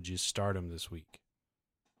 would you start him this week?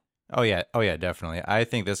 Oh yeah, definitely. I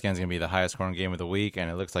think this game's going to be the highest scoring game of the week, and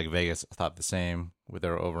it looks like Vegas thought the same with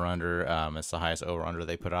their over-under. It's the highest over-under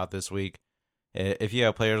they put out this week. If you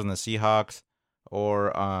have players on the Seahawks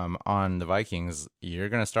or on the Vikings, you're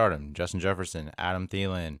going to start them. Justin Jefferson, Adam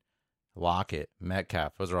Thielen, Lockett,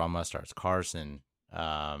 Metcalf, those are all must-starts. Carson,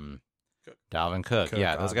 Dalvin Cook.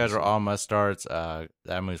 Yeah, those guys are all must-starts.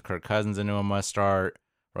 That moves Kirk Cousins into a must-start.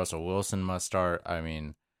 Russell Wilson must-start. I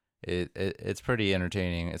mean, it's pretty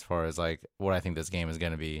entertaining as far as like what I think this game is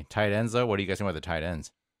going to be. Tight ends, though, what do you guys think about the tight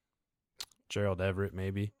ends? Gerald Everett,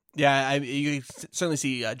 maybe. Yeah, you certainly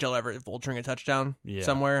see Gerald Everett vulturing a touchdown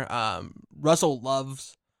somewhere. Russell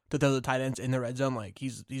loves to throw the tight ends in the red zone. Like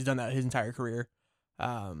he's done that his entire career.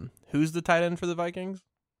 Who's the tight end for the Vikings?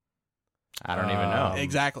 I don't even know.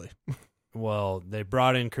 Exactly. Well, they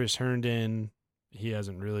brought in Chris Herndon. He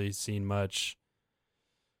hasn't really seen much.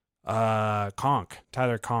 Tyler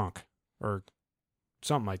Conk, or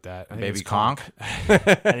something like that. Baby Conk. I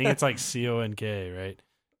think it's like CONK, right?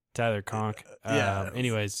 Tyler Conk. Yeah.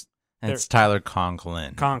 Anyways, It's Tyler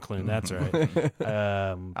Conklin. Conklin, that's right.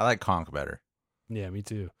 I like Conk better. Yeah, me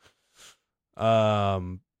too.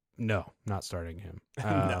 No, not starting him.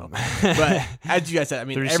 No. But as you guys said, I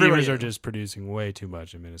mean, the receivers are just producing way too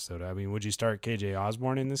much in Minnesota. I mean, would you start KJ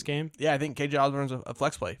Osborne in this game? Yeah, I think KJ Osborne's a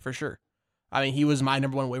flex play for sure. I mean, he was my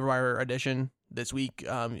number one waiver wire addition this week.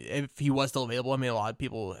 If he was still available, I mean, a lot of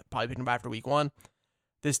people probably picked him up after week 1.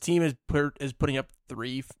 This team is putting up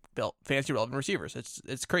 3 fantasy relevant receivers.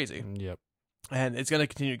 It's crazy. Yep. And it's going to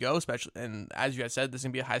continue to go, especially. And as you guys said, this is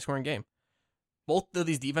going to be a high scoring game. Both of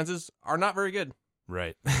these defenses are not very good.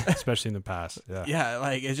 Right. Especially in the past. Yeah. Yeah,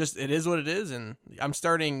 like it is what it is, and I'm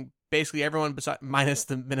starting basically everyone minus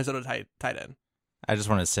the Minnesota tight end. I just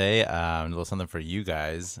want to say a little something for you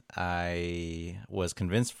guys. I was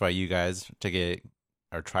convinced by you guys to get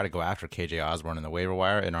or try to go after KJ Osborne in the waiver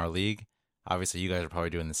wire in our league. Obviously, you guys are probably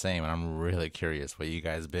doing the same, and I'm really curious what you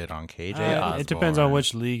guys bid on KJ Osborne. It depends on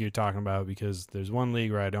which league you're talking about, because there's one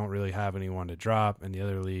league where I don't really have anyone to drop, and the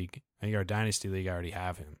other league, I think our Dynasty League, I already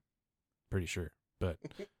have him. Pretty sure. But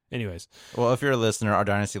anyways. Well, if you're a listener, our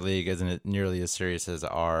Dynasty League isn't nearly as serious as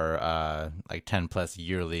our 10-plus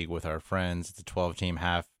year league with our friends. It's a 12-team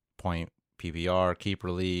half-point PPR keeper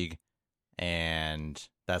league, and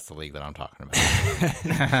that's the league that I'm talking about.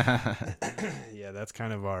 Yeah, that's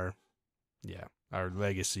kind of our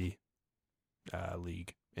legacy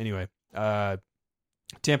league. Anyway,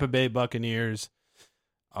 Tampa Bay Buccaneers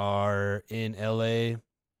are in LA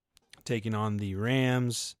taking on the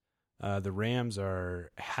Rams. The Rams are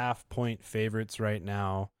half-point favorites right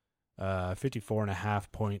now,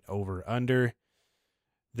 54.5 point over-under.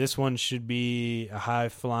 This one should be a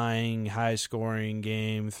high-flying, high-scoring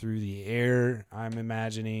game through the air, I'm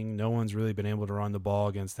imagining. No one's really been able to run the ball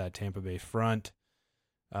against that Tampa Bay front.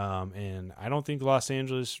 And I don't think Los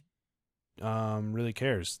Angeles really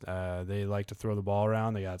cares. They like to throw the ball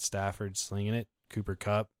around. They got Stafford slinging it. Cooper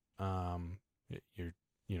Kupp.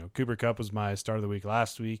 Cooper Kupp was my start of the week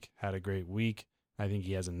last week. Had a great week. I think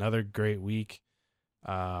he has another great week.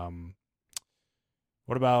 What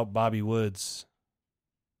about Bobby Woods?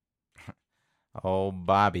 Oh,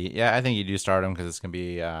 Bobby. Yeah, I think you do start him because it's going to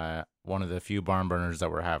be one of the few barn burners that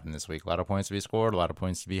we're having this week. A lot of points to be scored, a lot of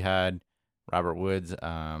points to be had. Robert Woods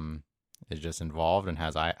is just involved and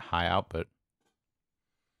has high output.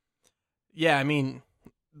 Yeah, I mean,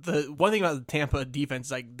 the one thing about the Tampa defense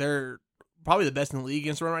is like they're probably the best in the league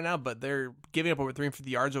against the run right now, but they're giving up over 350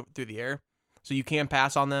 yards through the air, so you can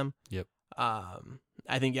pass on them. Yep.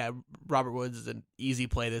 I think, Robert Woods is an easy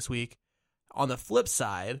play this week. On the flip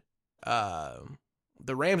side, the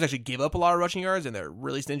Rams actually give up a lot of rushing yards, and they're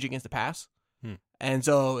really stingy against the pass. And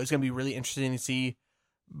so it's going to be really interesting to see.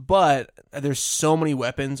 But there's so many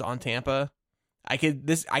weapons on Tampa. I could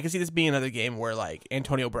see this being another game where like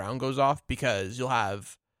Antonio Brown goes off, because you'll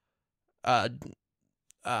have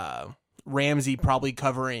Ramsey probably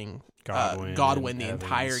covering Godwin the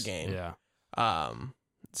entire game. Yeah.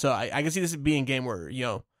 So I can see this being a game where,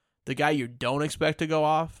 the guy you don't expect to go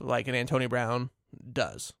off, like an Antonio Brown,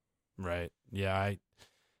 does. Right. Yeah,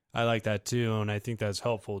 I like that too, and I think that's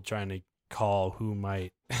helpful trying to call who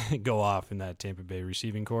might go off in that Tampa Bay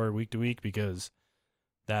receiving core week to week, because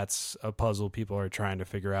that's a puzzle people are trying to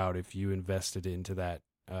figure out if you invested into that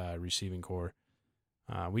receiving core.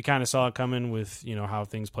 We kind of saw it coming with, how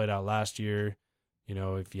things played out last year.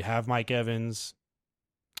 If you have Mike Evans,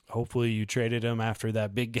 hopefully you traded him after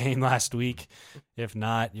that big game last week. If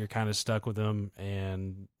not, you're kind of stuck with him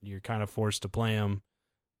and you're kind of forced to play him,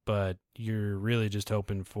 but you're really just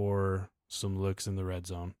hoping for some looks in the red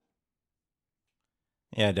zone.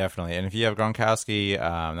 Yeah, definitely. And if you have Gronkowski,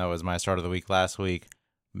 that was my start of the week last week.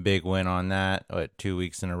 Big win on that. 2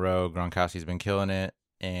 weeks in a row. Gronkowski's been killing it,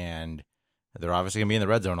 and they're obviously going to be in the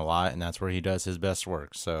red zone a lot, and that's where he does his best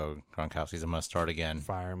work. So Gronkowski's a must start again.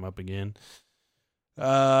 Fire him up again.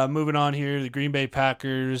 Moving on here, the Green Bay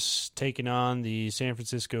Packers taking on the San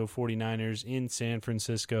Francisco 49ers in San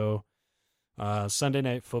Francisco. Sunday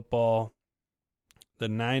Night Football. The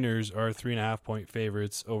Niners are 3.5 point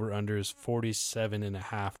favorites. Over under is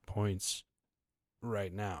 47.5 points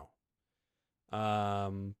right now.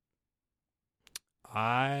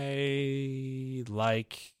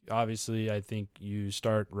 Obviously, I think you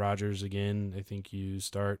start Rodgers again. I think you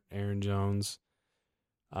start Aaron Jones.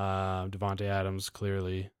 Devontae Adams,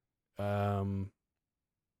 clearly.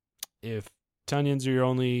 If Tunyon's your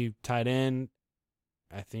only tight end,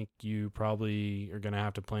 I think you probably are going to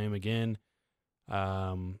have to play him again.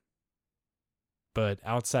 But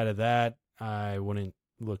outside of that, I wouldn't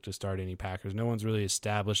look to start any Packers. No one's really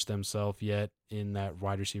established themselves yet in that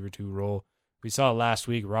wide receiver 2 role. We saw last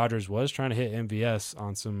week Rodgers was trying to hit MVS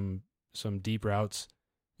on some deep routes,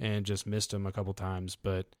 and just missed him a couple times.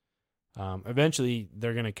 But eventually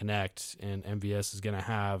they're going to connect, and MVS is going to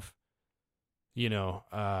have,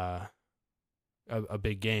 a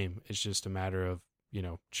big game. It's just a matter of,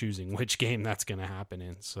 choosing which game that's going to happen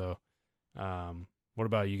in. So what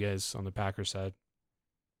about you guys on the Packers side?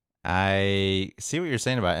 I see what you're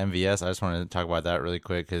saying about MVS. I just wanted to talk about that really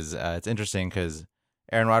quick because it's interesting because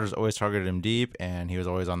Aaron Rodgers always targeted him deep, and he was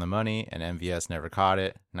always on the money, and MVS never caught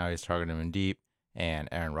it. Now he's targeting him deep, and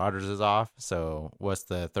Aaron Rodgers is off. So what's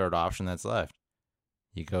the third option that's left?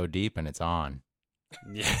 You go deep, and it's on.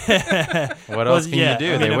 Yeah. What else can you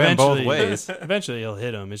do? They win both ways. Eventually he'll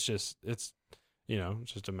hit him. It's just it's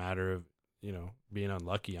just a matter of, being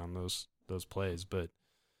unlucky on those plays. But,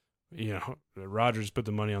 Rodgers put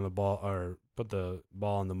the money on the ball, or put the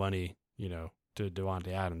ball on the money, to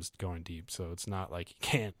Devontae Adams going deep. So it's not like he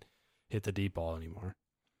can't hit the deep ball anymore.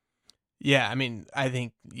 Yeah, I mean, I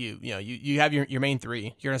think you have your main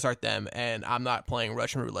three. You're going to start them, and I'm not playing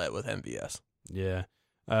Russian roulette with MVS. Yeah.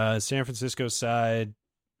 San Francisco side,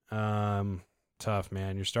 tough,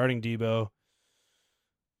 man. You're starting Debo.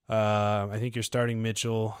 I think you're starting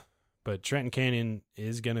Mitchell, but Trenton Cannon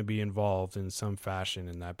is going to be involved in some fashion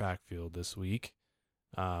in that backfield this week.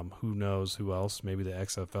 Who knows who else? Maybe the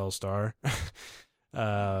XFL star.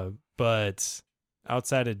 But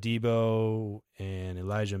outside of Debo and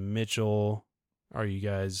Elijah Mitchell, are you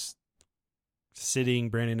guys sitting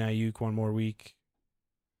Brandon Ayuk one more week?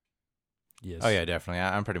 Yes. Oh, yeah, definitely.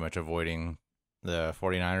 I'm pretty much avoiding the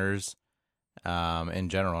 49ers in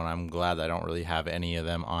general, and I'm glad that I don't really have any of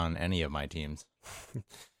them on any of my teams.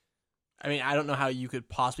 I mean, I don't know how you could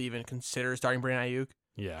possibly even consider starting Brandon Ayuk.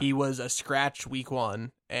 Yeah. He was a scratch week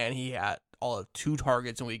 1, and he had all of 2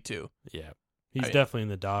 targets in week 2. Yeah. He's definitely in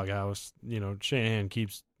the doghouse. Shanahan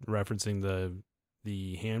keeps referencing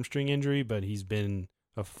the hamstring injury, but he's been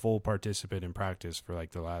a full participant in practice for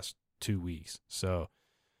like the last 2 weeks. So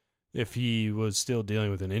if he was still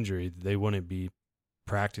dealing with an injury, they wouldn't be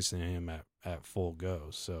practicing him at full go.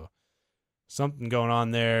 So something going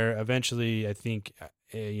on there. Eventually, I think,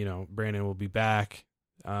 Brandon will be back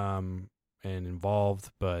and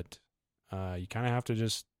involved, but you kind of have to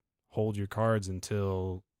just hold your cards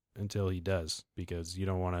until he does, because you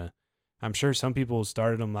don't want to. I'm sure some people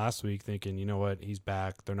started him last week thinking, you know what, he's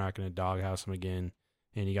back. They're not going to doghouse him again,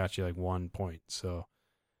 and he got you like 1 point. So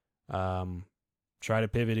try to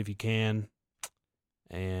pivot if you can,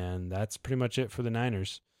 and that's pretty much it for the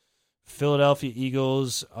Niners. Philadelphia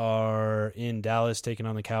Eagles are in Dallas taking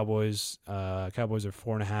on the Cowboys. Cowboys are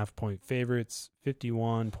 4.5-point favorites,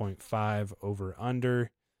 51.5 over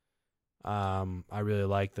under. I really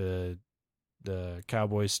like the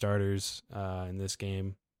Cowboys starters in this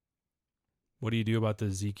game. What do you do about the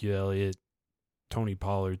Ezekiel Elliott, Tony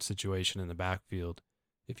Pollard situation in the backfield?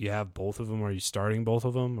 If you have both of them, are you starting both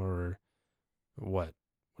of them, or what?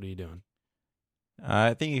 What are you doing?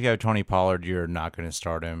 I think if you have Tony Pollard, you're not going to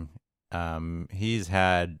start him. He's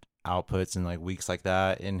had outputs in like weeks like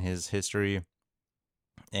that in his history,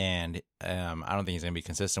 and I don't think he's going to be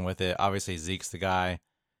consistent with it. Obviously, Zeke's the guy,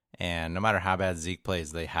 and no matter how bad Zeke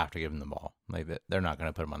plays, they have to give him the ball. Like, they're not going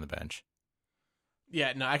to put him on the bench.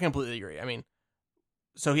 Yeah, no, I completely agree. I mean,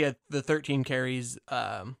 so he had the 13 carries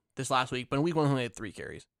this last week, but in week 1 he only had 3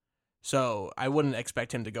 carries. So I wouldn't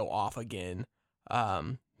expect him to go off again.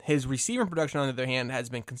 His receiving production, on the other hand, has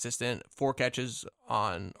been consistent. 4 targets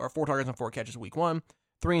on 4 catches week 1,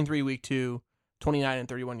 3 and 3 week 2, 29 and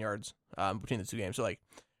 31 yards between the 2 games. So, like,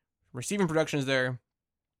 receiving production is there,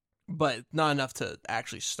 but not enough to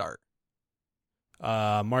actually start.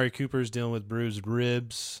 Amari Cooper's dealing with bruised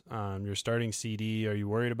ribs. You're starting CD. Are you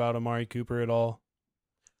worried about Amari Cooper at all?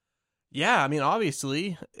 Yeah, I mean,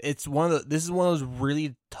 obviously, this is one of those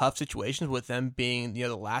really tough situations with them being, the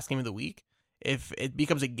last game of the week. If it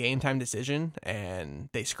becomes a game time decision and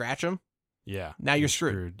they scratch him, yeah, now you're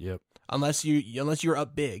screwed. Yep. Unless you're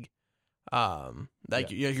up big, you're it's a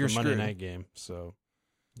Monday screwed. night game, so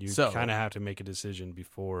you kind of have to make a decision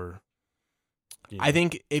before. I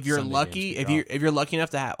think if you're Sunday lucky, games if you're lucky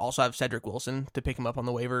enough to also have Cedric Wilson to pick him up on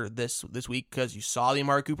the waiver this week because you saw the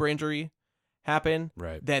Amari Cooper injury happen,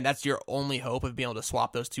 right? Then that's your only hope of being able to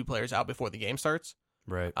swap those 2 players out before the game starts,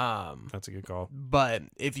 right? That's a good call. But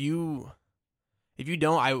if you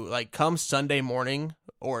don't, come Sunday morning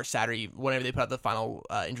or Saturday, whenever they put out the final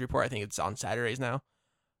injury report, I think it's on Saturdays now.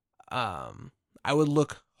 I would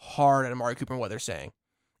look hard at Amari Cooper and what they're saying.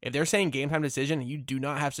 If they're saying game time decision and you do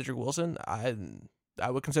not have Cedric Wilson, I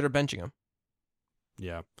would consider benching him.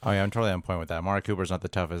 Yeah. Oh, yeah, I'm totally on point with that. Amari Cooper's not the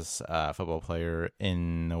toughest football player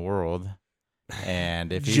in the world.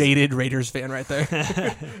 And if he's, Jaded Raiders fan right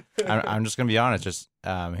there. I'm just gonna be honest, just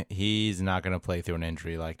he's not gonna play through an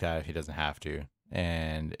injury like that if he doesn't have to.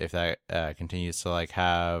 And if that continues to like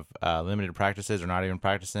have limited practices or not even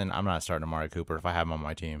practicing, I'm not starting Amari Cooper if I have him on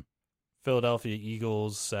my team. Philadelphia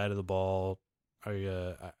Eagles side of the ball.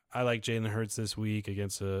 I like Jalen Hurts this week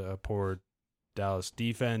against a poor Dallas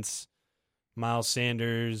defense. Miles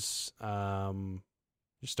Sanders, you're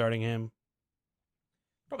starting him.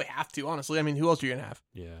 Probably have to, honestly. I mean, who else are you going to have?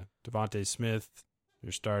 Yeah. Devontae Smith,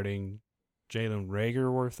 you're starting. Jalen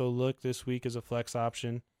Reagor worth a look this week as a flex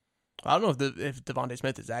option. I don't know if Devontae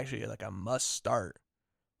Smith is actually like a must start.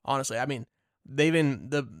 Honestly, I mean, they've been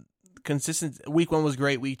the consistent. Week 1 was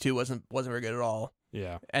great. Week 2 wasn't very good at all.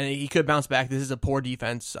 Yeah, and he could bounce back. This is a poor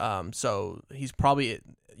defense, so he's probably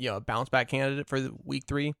a bounce back candidate for the week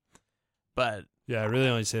 3. But yeah, I really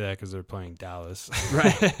only say that because they're playing Dallas,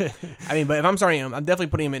 right? I mean, but if I'm starting him, I'm definitely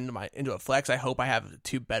putting him into a flex. I hope I have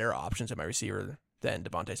 2 better options at my receiver than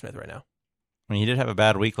Devontae Smith right now. I mean, he did have a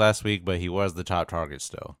bad week last week, but he was the top target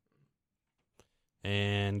still.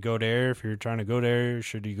 And go there. If you're trying to go there,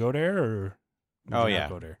 should you go there or? Oh yeah,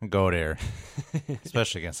 go there. Go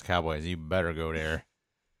Especially against the Cowboys, you better go there.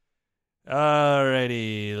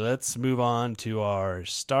 Alrighty, let's move on to our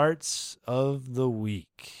starts of the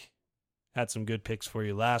week. Had some good picks for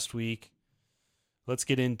you last week. Let's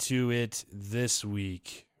get into it this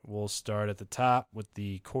week. We'll start at the top with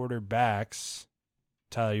the quarterbacks.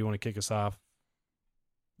 Tyler, you want to kick us off?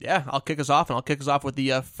 Yeah, I'll kick us off, and I'll kick us off with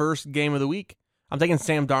the first game of the week. I'm taking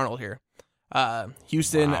Sam Darnold here.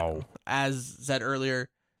 Houston, Wow. as said earlier,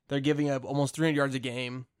 they're giving up almost 300 yards a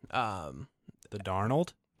game. The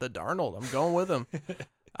Darnold? The Darnold, I'm going with him.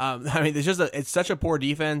 I mean, it's such a poor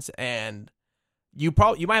defense, and you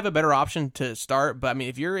might have a better option to start. But I mean,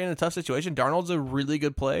 if you're in a tough situation, Darnold's a really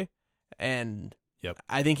good play, and Yep.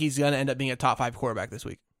 I think he's going to end up being a top 5 quarterback this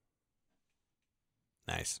week.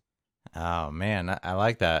 Nice. Oh man, I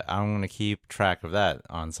like that. I'm going to keep track of that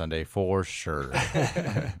on Sunday for sure.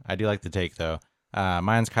 I do like the take though.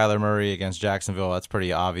 Mine's Kyler Murray against Jacksonville. That's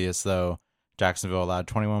pretty obvious though. Jacksonville allowed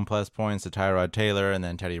 21 plus points to Tyrod Taylor and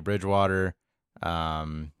then Teddy Bridgewater.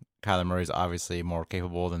 Kyler Murray's obviously more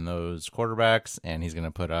capable than those quarterbacks, and he's going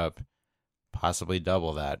to put up possibly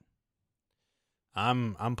double that.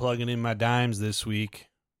 I'm plugging in my dimes this week.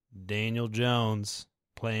 Daniel Jones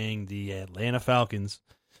playing the Atlanta Falcons.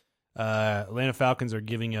 Atlanta Falcons are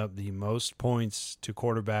giving up the most points to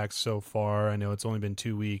quarterbacks so far. I know it's only been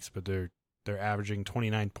 2 weeks, but they're averaging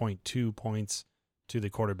 29.2 points to the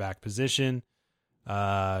quarterback position.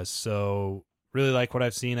 So really like what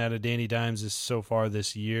I've seen out of Danny Dimes so far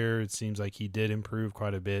this year. It seems like he did improve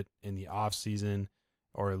quite a bit in the offseason,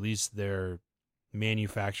 or at least they're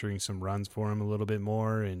manufacturing some runs for him a little bit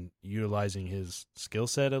more and utilizing his skill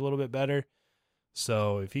set a little bit better.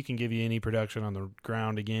 So if he can give you any production on the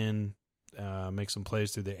ground again, make some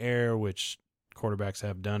plays through the air, which quarterbacks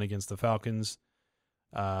have done against the Falcons,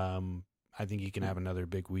 I think he can have another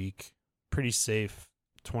big week. Pretty safe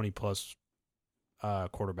 20-plus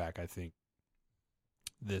quarterback, I think,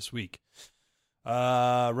 this week.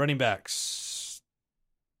 Running backs.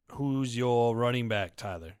 Who's your running back,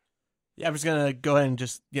 Tyler? Yeah, I'm just going to go ahead and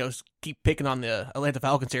just keep picking on the Atlanta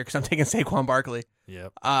Falcons here because I'm taking Saquon Barkley.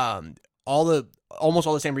 Yep. Almost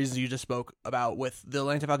all the same reasons you just spoke about with the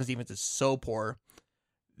Atlanta Falcons defense is so poor.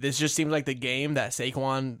 This just seems like the game that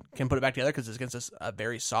Saquon can put it back together because it's against a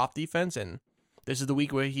very soft defense, and this is the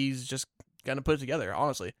week where he's just going to put it together,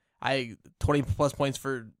 honestly. 20-plus points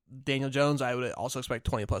for Daniel Jones. I would also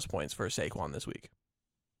expect 20-plus points for Saquon this week.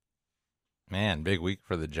 Man, big week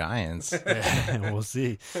for the Giants. We'll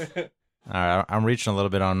see. All right, I'm reaching a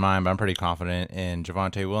little bit on mine, but I'm pretty confident in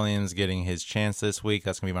Javonte Williams getting his chance this week.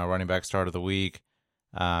 That's going to be my running back start of the week.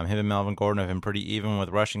 Him and Melvin Gordon have been pretty even with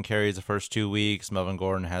rushing carries the first 2 weeks. Melvin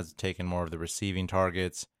Gordon has taken more of the receiving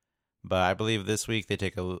targets, but I believe this week they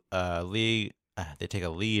take a lead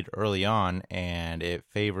early on, and it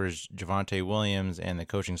favors Javonte Williams and the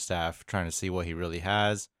coaching staff trying to see what he really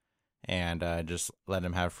has, and just let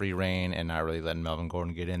him have free reign and not really letting Melvin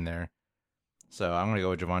Gordon get in there. So I'm going to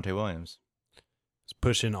go with Javonte Williams. He's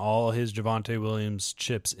pushing all his Javonte Williams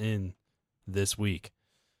chips in this week.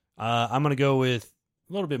 I'm going to go with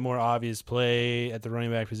a little bit more obvious play at the running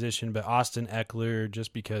back position, but Austin Eckler,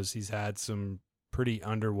 just because he's had some pretty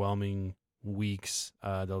underwhelming weeks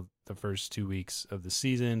the first 2 weeks of the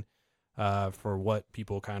season for what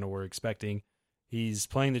people kind of were expecting. He's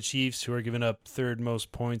playing the Chiefs, who are giving up third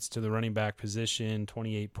most points to the running back position,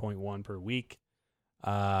 28.1 per week.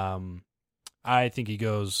 I think he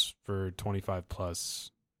goes for 25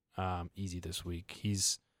 plus easy this week.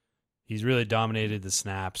 He's he's really dominated the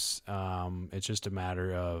snaps. It's just a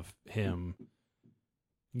matter of him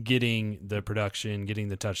getting the production, getting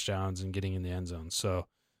the touchdowns, and getting in the end zone. So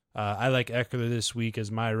I like Eckler this week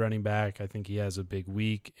as my running back. I think he has a big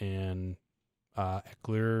week, and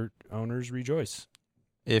Eckler owners rejoice.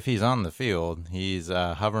 If he's on the field, he's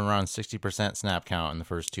hovering around 60% snap count in the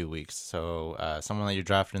first 2 weeks. So someone that you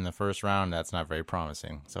drafted in the first round, that's not very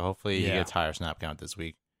promising. So hopefully he gets higher snap count this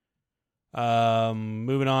week.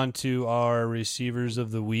 Moving on to our receivers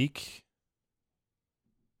of the week.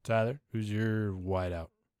 Tyler, who's your wideout?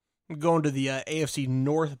 I'm going to the AFC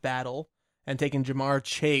North battle and taking Jamar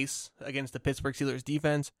Chase against the Pittsburgh Steelers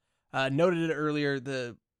defense. Noted it earlier,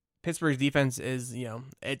 the Pittsburgh's defense is,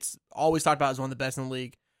 it's always talked about as one of the best in the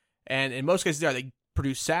league. And in most cases, they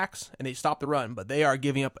produce sacks and they stop the run, but they are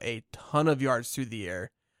giving up a ton of yards through the air.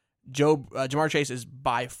 Jamar Chase is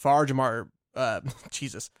by far Jamar.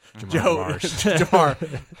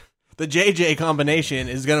 The JJ combination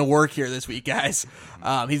is going to work here this week, guys.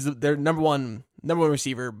 He's their number one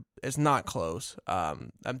receiver. It's not close.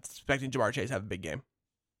 I'm expecting Jamar Chase to have a big game.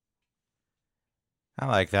 I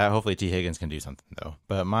like that. Hopefully T. Higgins can do something, though.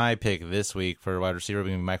 But my pick this week for wide receiver will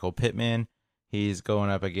be Michael Pittman. He's going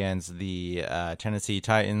up against the Tennessee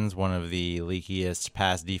Titans, one of the leakiest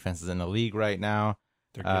pass defenses in the league right now.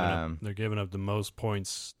 They're giving up the most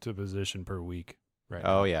points to position per week. Right.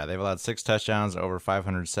 Oh, yeah. They've allowed 6 touchdowns and over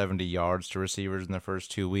 570 yards to receivers in the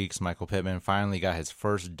first 2 weeks. Michael Pittman finally got his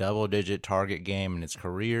first double-digit target game in his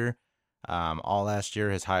career. All last year,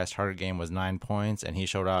 his highest target game was 9 points, and he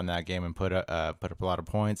showed out in that game and put up a lot of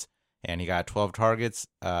points. And he got 12 targets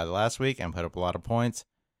last week and put up a lot of points.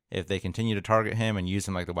 If they continue to target him and use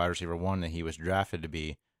him like the wide receiver 1 that he was drafted to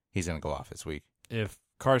be, he's going to go off this week. If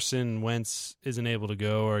Carson Wentz isn't able to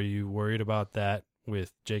go, are you worried about that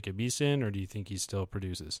with Jacob Eason, or do you think he still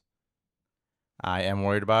produces? I am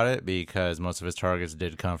worried about it because most of his targets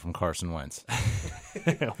did come from Carson Wentz.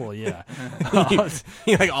 Well, yeah.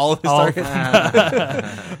 Like all of his targets?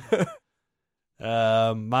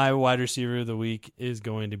 My wide receiver of the week is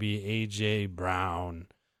going to be A.J. Brown.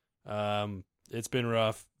 It's been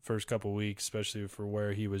rough first couple weeks, especially for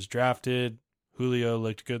where he was drafted. Julio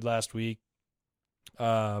looked good last week.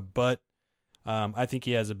 But I think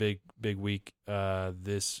he has a big week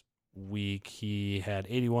this week. He played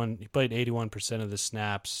 81% of the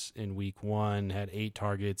snaps in week 1, had 8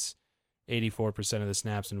 targets, 84% of the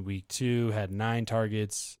snaps in week 2, had 9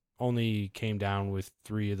 targets, only came down with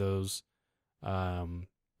 3 of those.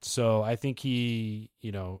 So I think he,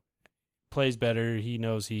 plays better. He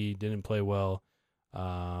knows he didn't play well.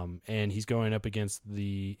 And he's going up against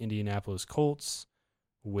the Indianapolis Colts,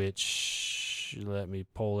 which, let me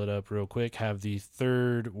pull it up real quick, have the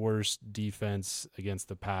 3rd worst defense against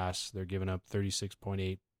the pass. They're giving up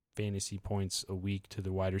 36.8 fantasy points a week to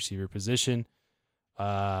the wide receiver position.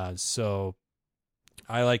 So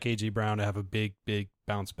I like A.J. Brown to have a big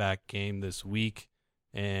bounce back game this week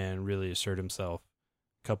and really assert himself.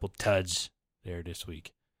 A couple tuds there this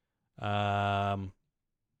week. Real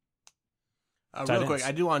quick,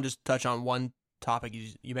 I do want to just touch on one topic.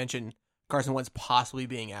 You mentioned Carson Wentz possibly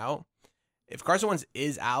being out. If Carson Wentz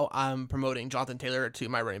is out, I'm promoting Jonathan Taylor to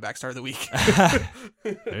my running back start of the week.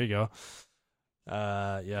 There you go.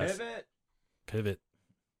 Yes. Pivot.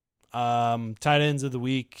 Tight ends of the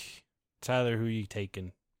week. Tyler, who are you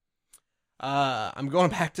taking? I'm going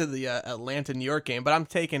back to the Atlanta-New York game, but I'm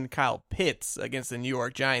taking Kyle Pitts against the New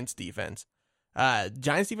York Giants defense.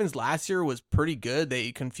 Giants defense last year was pretty good.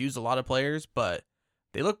 They confused a lot of players, but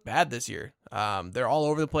they look bad this year. They're all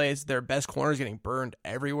over the place. Their best corners getting burned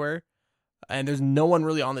everywhere. And there's no one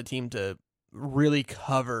really on the team to really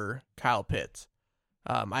cover Kyle Pitts.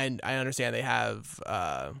 I understand they have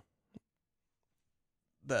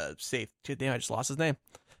the safe. Damn, I just lost his name.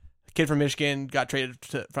 Kid from Michigan got traded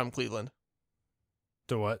from Cleveland.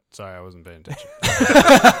 To what? Sorry, I wasn't paying attention.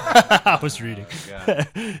 I was reading.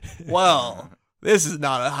 Well, this is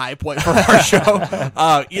not a high point for our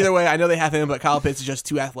show. Either way, I know they have him, but Kyle Pitts is just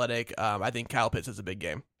too athletic. I think Kyle Pitts is a big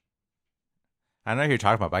game. I know who you're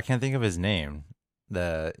talking about, but I can't think of his name.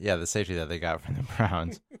 The safety that they got from the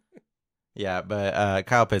Browns. Yeah, but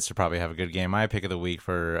Kyle Pitts will probably have a good game. My pick of the week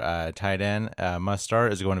for tight end must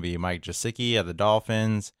start is going to be Mike Gesicki of the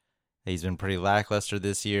Dolphins. He's been pretty lackluster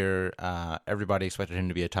this year. Everybody expected him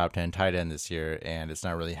to be a top 10 tight end this year, and it's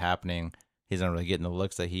not really happening. He's not really getting the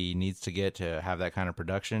looks that he needs to get to have that kind of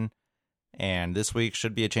production. And this week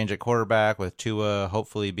should be a change at quarterback with Tua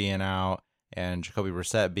hopefully being out and Jacoby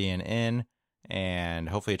Brissett being in. And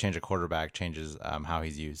hopefully a change at quarterback changes how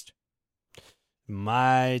he's used.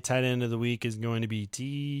 My tight end of the week is going to be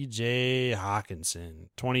T.J. Hawkinson.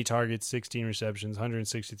 20 targets, 16 receptions,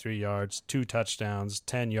 163 yards, 2 touchdowns,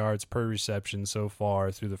 10 yards per reception so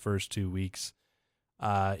far through the first 2 weeks.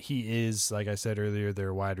 He is, like I said earlier,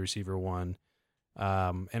 their wide receiver 1.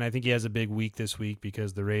 And I think he has a big week this week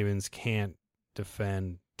because the Ravens can't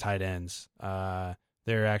defend tight ends.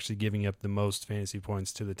 They're actually giving up the most fantasy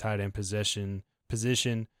points to the tight end position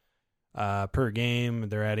per game.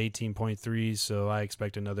 They're at 18.3, so I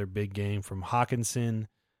expect another big game from Hawkinson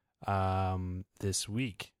this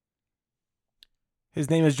week. His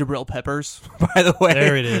name is Jabril Peppers, by the way.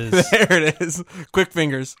 There it is. There it is. Quick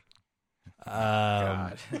fingers.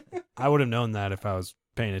 I would have known that if I was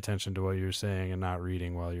paying attention to what you were saying and not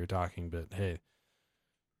reading while you're talking, but hey,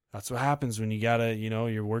 that's what happens when you gotta,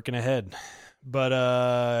 you're working ahead.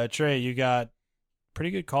 But Trey, you got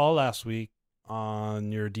pretty good call last week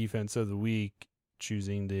on your defense of the week,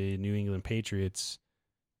 choosing the New England Patriots.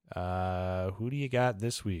 Who do you got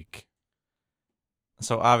this week?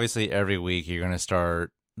 So obviously every week you're going to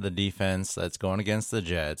start the defense that's going against the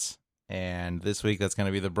Jets. And this week that's going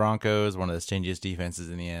to be the Broncos, one of the stingiest defenses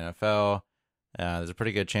in the NFL. There's a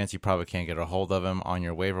pretty good chance you probably can't get a hold of him on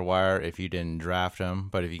your waiver wire if you didn't draft him.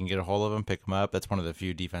 But if you can get a hold of him, pick him up. That's one of the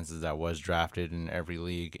few defenses that was drafted in every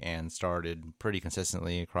league and started pretty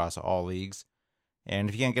consistently across all leagues. And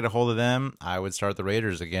if you can't get a hold of them, I would start the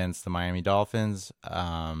Raiders against the Miami Dolphins.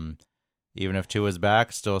 Even if Tua's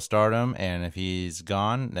back, still start him. And if he's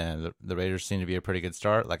gone, then the Raiders seem to be a pretty good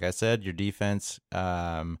start. Like I said, your defense...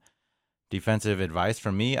 defensive advice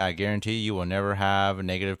from me, I guarantee you will never have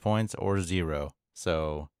negative points or 0.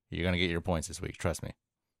 So you're going to get your points this week. Trust me.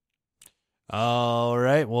 All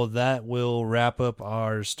right. Well, that will wrap up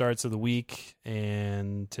our starts of the week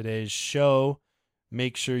and today's show.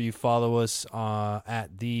 Make sure you follow us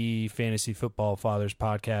at the Fantasy Football Fathers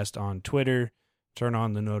Podcast on Twitter. Turn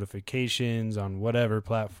on the notifications on whatever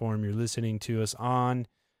platform you're listening to us on.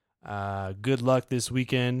 Good luck this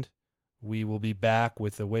weekend. We will be back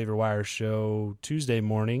with the Waiver Wire show Tuesday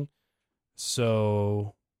morning.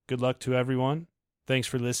 So good luck to everyone. Thanks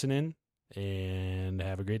for listening, and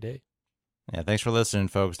have a great day. Yeah, thanks for listening,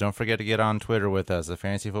 folks. Don't forget to get on Twitter with us, the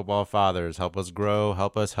Fantasy Football Fathers. Help us grow.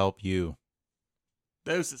 Help us help you.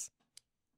 Deuces.